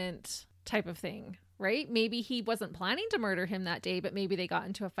moment type of thing. Right? Maybe he wasn't planning to murder him that day, but maybe they got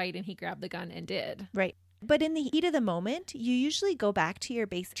into a fight and he grabbed the gun and did. Right. But in the heat of the moment, you usually go back to your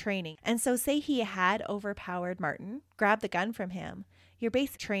base training. And so say he had overpowered Martin, grabbed the gun from him. Your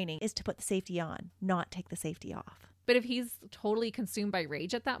base training is to put the safety on, not take the safety off. But if he's totally consumed by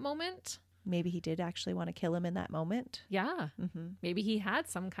rage at that moment, Maybe he did actually want to kill him in that moment. yeah, Mm-hmm. maybe he had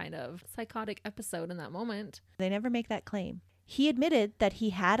some kind of psychotic episode in that moment. They never make that claim. He admitted that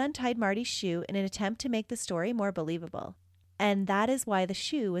he had untied Marty's shoe in an attempt to make the story more believable. And that is why the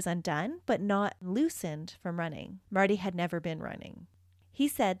shoe was undone, but not loosened from running. Marty had never been running. He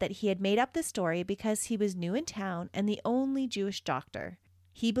said that he had made up the story because he was new in town and the only Jewish doctor.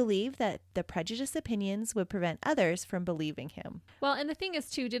 He believed that the prejudiced opinions would prevent others from believing him. Well, and the thing is,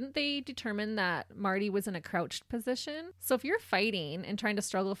 too, didn't they determine that Marty was in a crouched position? So if you're fighting and trying to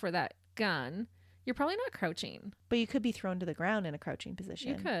struggle for that gun, you're probably not crouching. But you could be thrown to the ground in a crouching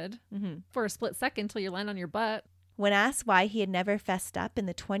position. You could Mm-hmm. for a split second till you land on your butt. When asked why he had never fessed up in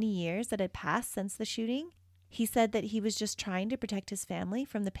the 20 years that had passed since the shooting, he said that he was just trying to protect his family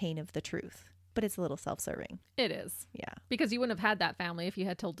from the pain of the truth. But it's a little self-serving. It is. Yeah. Because you wouldn't have had that family if you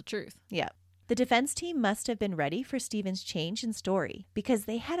had told the truth. Yeah. The defense team must have been ready for Stephen's change in story because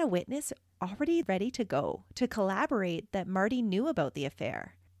they had a witness already ready to go to collaborate that Marty knew about the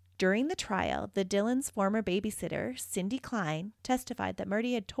affair. During the trial, the Dillons' former babysitter, Cindy Klein, testified that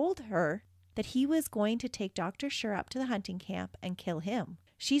Marty had told her that he was going to take Dr. Scher up to the hunting camp and kill him.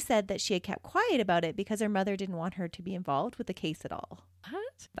 She said that she had kept quiet about it because her mother didn't want her to be involved with the case at all.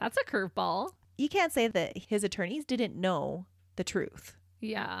 What? That's a curveball. You can't say that his attorneys didn't know the truth.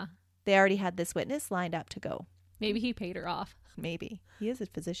 Yeah. They already had this witness lined up to go. Maybe he paid her off. Maybe. He is a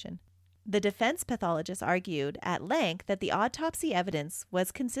physician. The defense pathologist argued at length that the autopsy evidence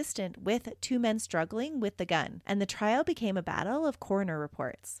was consistent with two men struggling with the gun, and the trial became a battle of coroner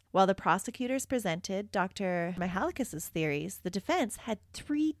reports. While the prosecutors presented Dr. Mihalakis' theories, the defense had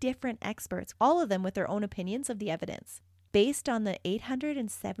 3 different experts, all of them with their own opinions of the evidence. Based on the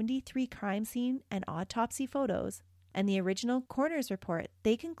 873 crime scene and autopsy photos, and the original coroner's report,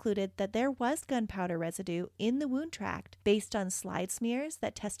 they concluded that there was gunpowder residue in the wound tract based on slide smears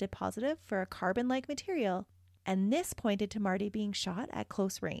that tested positive for a carbon-like material, and this pointed to Marty being shot at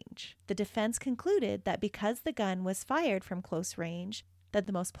close range. The defense concluded that because the gun was fired from close range, that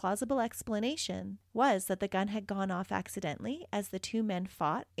the most plausible explanation was that the gun had gone off accidentally as the two men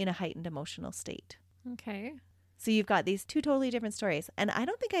fought in a heightened emotional state. Okay. So you've got these 2 totally different stories, and I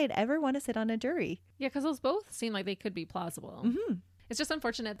don't think I'd ever want to sit on a jury. Yeah, because those both seem like they could be plausible. Mm-hmm. It's just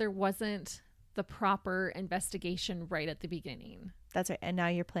unfortunate there wasn't the proper investigation right at the beginning. That's right. And now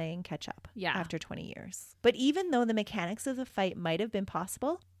you're playing catch up Yeah. after 20 years. But even though the mechanics of the fight might have been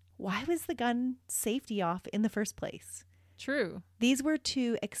possible, why was the gun safety off in the first place? True. These were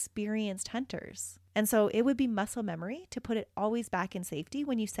two experienced hunters. And so it would be muscle memory to put it always back in safety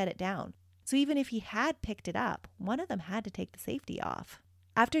when you set it down. So even if he had picked it up, one of them had to take the safety off.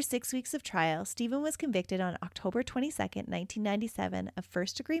 After 6 weeks of trial, Stephen was convicted on October 22nd, 1997 of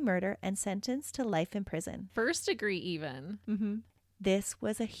first-degree murder and sentenced to life in prison. First degree even. Mm-hmm. This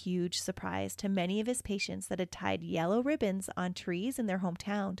was a huge surprise to many of his patients that had tied yellow ribbons on trees in their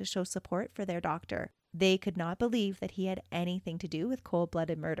hometown to show support for their doctor. They could not believe that he had anything to do with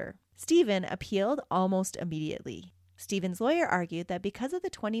cold-blooded murder. Stephen appealed almost immediately. Stephen's lawyer argued that because of the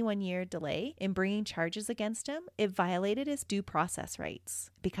 21-year delay in bringing charges against him, it violated his due process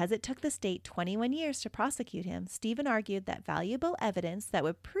rights. Because it took the state 21 years to prosecute him, Stephen argued that valuable evidence that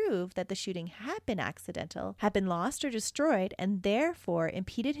would prove that the shooting had been accidental had been lost or destroyed and therefore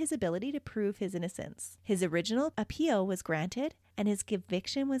impeded his ability to prove his innocence. His original appeal was granted and his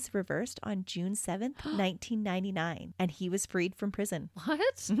conviction was reversed on June 7th, 1999, and he was freed from prison.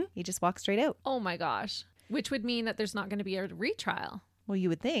 What? Mm-hmm. He just walked straight out. Oh my gosh. Which would mean that there's not going to be a retrial. Well, you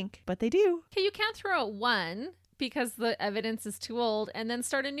would think, but they do. Okay, you can't throw out one because the evidence is too old and then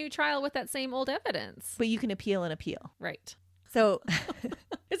start a new trial with that same old evidence. But you can appeal and appeal. Right. So is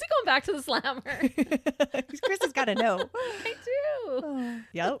it going back to the slammer? Chris has got to know. I do. Oh.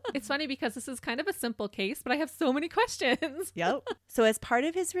 Yep. It's funny because this is kind of a simple case, but I have so many questions. Yep. So as part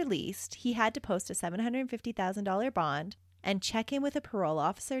of his release, he had to post a $750,000 bond and check in with a parole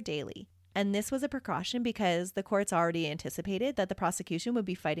officer daily. And this was a precaution because the courts already anticipated that the prosecution would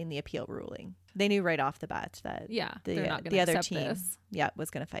be fighting the appeal ruling. They knew right off the bat that they're not the gonna other accept team this. was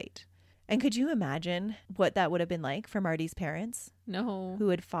going to fight. And could you imagine what that would have been like for Marty's parents? No. Who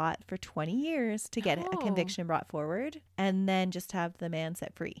had fought for 20 years to get a No. conviction brought forward and then just have the man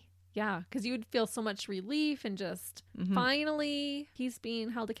set free. Yeah, because you would feel so much relief and just finally he's being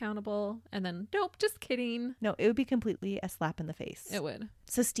held accountable. And then, nope, just kidding. No, it would be completely a slap in the face. It would.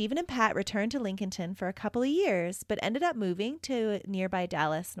 So Stephen and Pat returned to Lincolnton for a couple of years, but ended up moving to nearby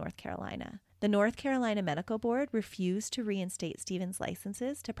Dallas, North Carolina. The North Carolina Medical Board refused to reinstate Stephen's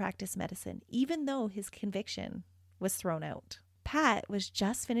licenses to practice medicine, even though his conviction was thrown out. Pat was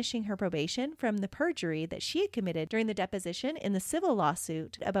just finishing her probation from the perjury that she had committed during the deposition in the civil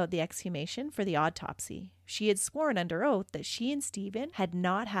lawsuit about the exhumation for the autopsy. She had sworn under oath that she and Stephen had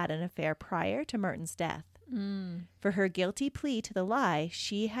not had an affair prior to Martin's death. For her guilty plea to the lie,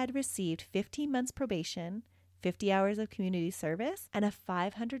 she had received 15 months probation, 50 hours of community service, and a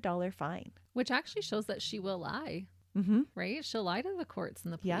 $500 fine. Which actually shows that she will lie, right? She'll lie to the courts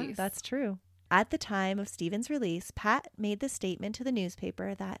and the police. Yeah, that's true. At the time of Stephen's release, Pat made the statement to the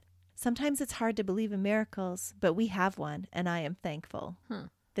newspaper that sometimes it's hard to believe in miracles, but we have one, and I am thankful.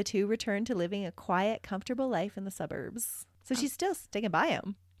 The two returned to living a quiet, comfortable life in the suburbs. So she's still sticking by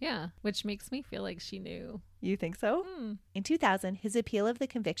him. Yeah, which makes me feel like she knew. You think so? In 2000, his appeal of the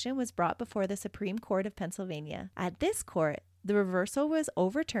conviction was brought before the Supreme Court of Pennsylvania. At this court, the reversal was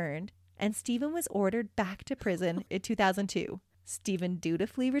overturned, and Stephen was ordered back to prison in 2002. Stephen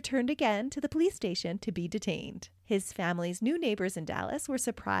dutifully returned again to the police station to be detained. His family's new neighbors in Dallas were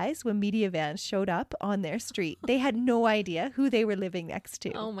surprised when media vans showed up on their street. They had no idea who they were living next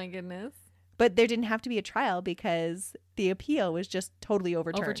to. Oh my goodness. But there didn't have to be a trial because the appeal was just totally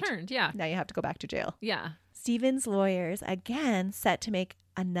overturned. Overturned, yeah. Now you have to go back to jail. Yeah. Stephen's lawyers again set to make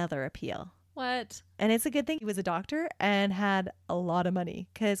another appeal. What? And it's a good thing he was a doctor and had a lot of money,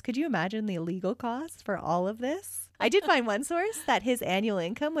 because could you imagine the legal costs for all of this? I did find one source that his annual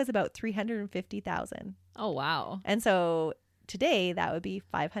income was about $350,000. Oh, wow. And so today that would be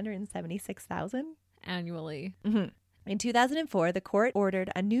 $576,000 annually. In 2004, the court ordered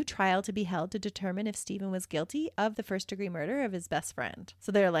a new trial to be held to determine if Stephen was guilty of the first-degree murder of his best friend.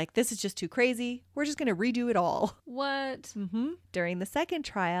 So they're like, this is just too crazy. We're just going to redo it all. What? During the second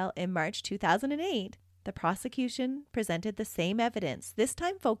trial in March 2008, the prosecution presented the same evidence, this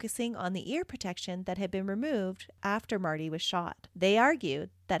time focusing on the ear protection that had been removed after Marty was shot. They argued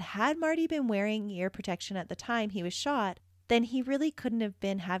that had Marty been wearing ear protection at the time he was shot, then he really couldn't have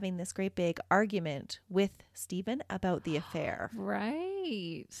been having this great big argument with Stephen about the affair.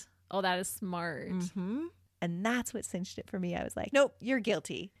 Right. Oh, that is smart. And that's what cinched it for me. I was like, nope, you're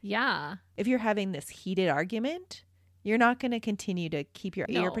guilty. Yeah. If you're having this heated argument, you're not going to continue to keep your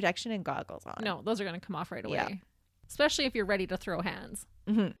ear protection and goggles on. No, those are going to come off right away. Yeah. Especially if you're ready to throw hands.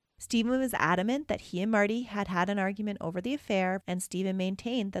 Stephen was adamant that he and Marty had had an argument over the affair, and Stephen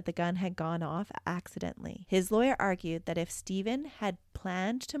maintained that the gun had gone off accidentally. His lawyer argued that if Stephen had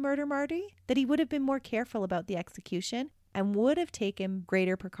planned to murder Marty, that he would have been more careful about the execution and would have taken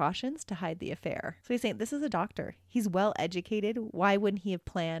greater precautions to hide the affair. So he's saying, this is a doctor. He's well educated. Why wouldn't he have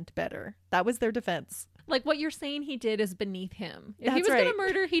planned better? That was their defense. Like, what you're saying he did is beneath him. If he That's was going right. to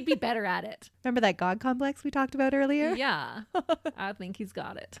murder, he'd be better at it. Remember that God complex we talked about earlier? Yeah. I think he's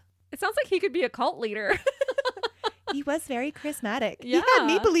got it. It sounds like he could be a cult leader. He was very charismatic. Yeah. He had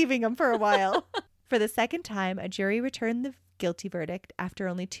me believing him for a while. For the second time, a jury returned the guilty verdict after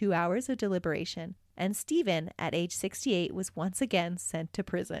only 2 hours of deliberation. And Stephen, at age 68, was once again sent to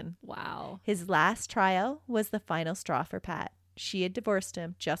prison. Wow. His last trial was the final straw for Pat. She had divorced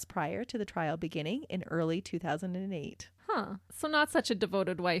him just prior to the trial beginning in early 2008. Huh. So not such a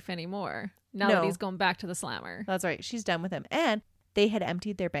devoted wife anymore. Now that No. he's going back to the slammer. That's right. She's done with him. And they had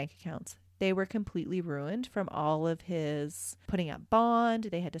emptied their bank accounts. They were completely ruined from all of his putting up bond.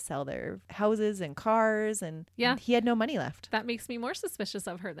 They had to sell their houses and cars, and Yeah. he had no money left. That makes me more suspicious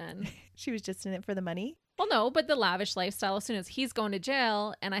of her then. She was just in it for the money. Well, no, but the lavish lifestyle, as soon as he's going to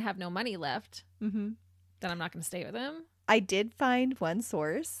jail and I have no money left, Mm-hmm. then I'm not going to stay with him. I did find one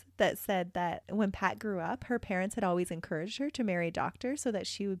source that said that when Pat grew up, her parents had always encouraged her to marry a doctor so that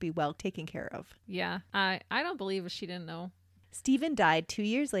she would be well taken care of. Yeah. I don't believe she didn't know. Stephen died 2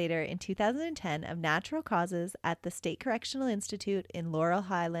 years later in 2010 of natural causes at the State Correctional Institute in Laurel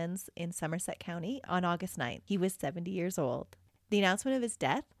Highlands in Somerset County on August 9th. He was 70 years old. The announcement of his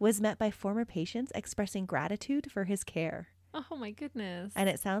death was met by former patients expressing gratitude for his care. Oh my goodness. And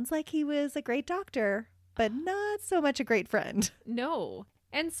it sounds like he was a great doctor, but not so much a great friend. No.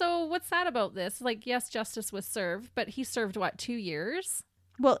 And so what's sad about this? Like, yes, justice was served, but he served what, 2 years?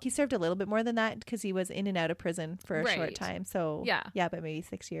 Well, he served a little bit more than that because he was in and out of prison for a short Right. time. So, Yeah. but maybe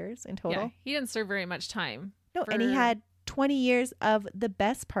 6 years in total. Yeah. He didn't serve very much time. No, and he for- had 20 years of the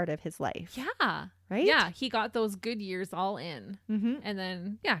best part of his life. Yeah. Right? Yeah. He got those good years all in. Mm-hmm. And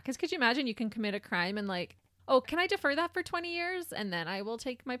then, yeah, because could you imagine you can commit a crime and like, oh, can I defer that for 20 years and then I will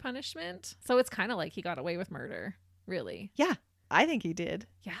take my punishment? So it's kind of like he got away with murder, really. Yeah, I think he did.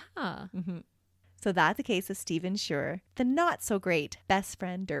 Yeah. Mm-hmm. So that's the case of Stephen Scher, the not so great best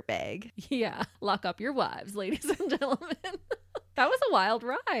friend dirtbag. Yeah. Lock up your wives, ladies and gentlemen. That was a wild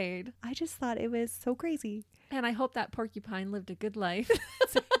ride. I just thought it was so crazy. And I hope that porcupine lived a good life.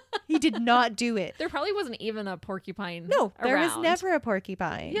 He did not do it. There probably wasn't even a porcupine. No, there was around. never a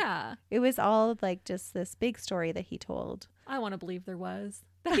porcupine. Yeah. It was all like just this big story that he told. I want to believe there was.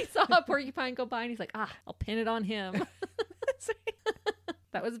 That he saw a porcupine go by and he's like, I'll pin it on him.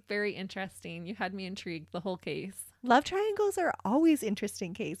 That was very interesting. You had me intrigued the whole case. Love triangles are always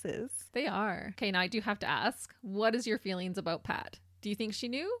interesting cases. They are. Okay, now I do have to ask, what is your feelings about Pat? Do you think she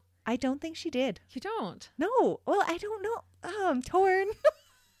knew? I don't think she did. You don't. No. Well, I don't know. Oh, I'm torn.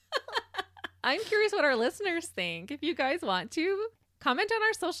 I'm curious what our listeners think. If you guys want to, comment on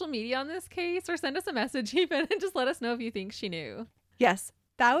our social media on this case or send us a message even and just let us know if you think she knew. Yes,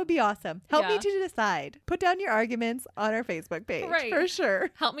 that would be awesome. Help me Yeah. to decide. Put down your arguments on our Facebook page. Right. For sure.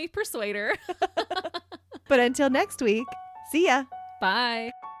 Help me persuade her. But until next week, see ya.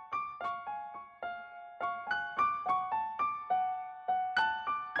 Bye.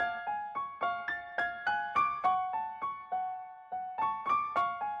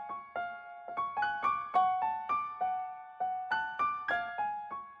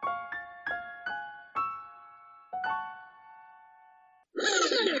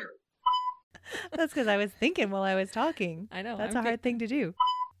 That's because I was thinking while I was talking. I know. That's I'm a hard thing to do.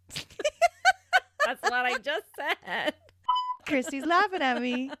 That's what I just said. Christy's laughing at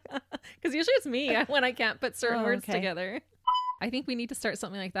me. Because usually it's me when I can't put certain Oh, words okay. together. I think we need to start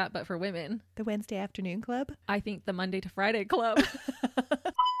something like that, but for women. The Wednesday afternoon club. I think the Monday to Friday club.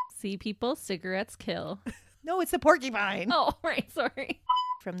 See people, cigarettes kill. No, it's the porcupine. Oh, right. Sorry.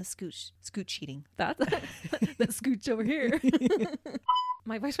 From the scoot cheating. That's that scooch over here.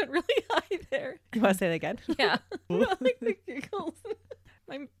 My voice went really high there. You want to say that again? Yeah. I like the giggles.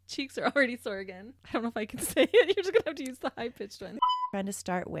 My cheeks are already sore again. I don't know if I can say it. You're just going to have to use the high pitched one. Trying to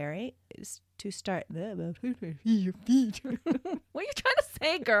start wearing is to start. What are you trying to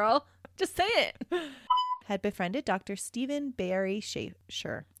say, girl? Just say it. Had befriended Dr. Stephen Barry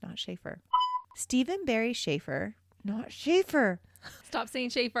Schaefer, not Schaefer. Stephen Barry Schaefer, not Schaefer. Stop saying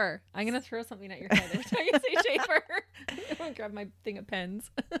Schaefer. I'm going to throw something at your head every time you say Schaefer. I'm going to grab my thing of pens.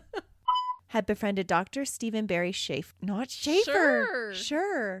 Had befriended Dr. Stephen Barry Schaefer, not Schaefer. Sure.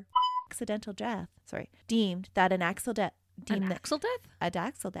 Sure. Accidental death. Sorry. Deemed that an axle death. An axle death? A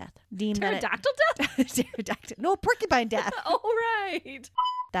daxel death. Deemed that Pterodactyl death? pterodactyl. No, porcupine death. Oh, right.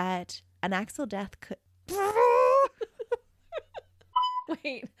 That an axle death could.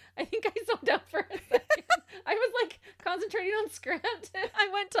 Wait, I think I zoned out for a second. I was like concentrating on script. I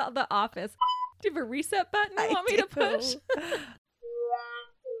went to the office. Do you have a reset button you want me to push?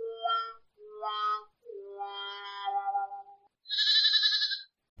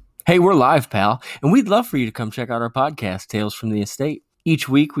 Hey, we're live, pal, and we'd love for you to come check out our podcast, Tales from the Estate. Each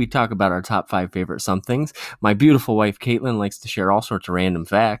week, we talk about our top 5 favorite somethings. My beautiful wife, Caitlin, likes to share all sorts of random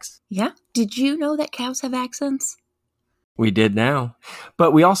facts. Yeah? Did you know that cows have accents? We did now.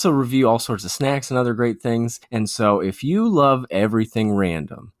 But we also review all sorts of snacks and other great things. And so if you love everything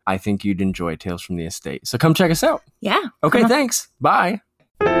random, I think you'd enjoy Tales from the Estate. So come check us out. Yeah. Okay, thanks. Bye.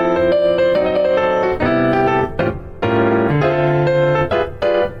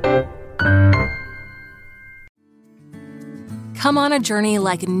 Come on a journey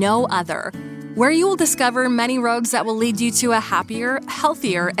like no other, where you will discover many roads that will lead you to a happier,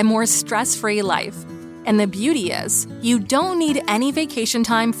 healthier, and more stress-free life. And the beauty is, you don't need any vacation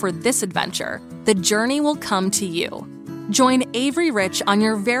time for this adventure. The journey will come to you. Join Avery Rich on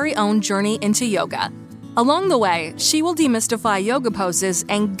your very own journey into yoga. Along the way, she will demystify yoga poses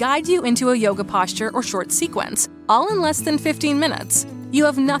and guide you into a yoga posture or short sequence, all in less than 15 minutes. You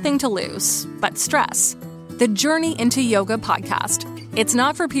have nothing to lose but stress. The Journey into Yoga podcast. It's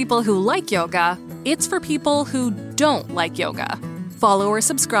not for people who like yoga, it's for people who don't like yoga. Follow or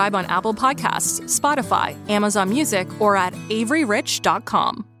subscribe on Apple Podcasts, Spotify, Amazon Music, or at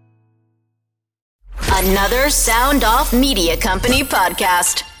averyrich.com. Another Sound Off Media Company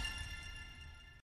podcast.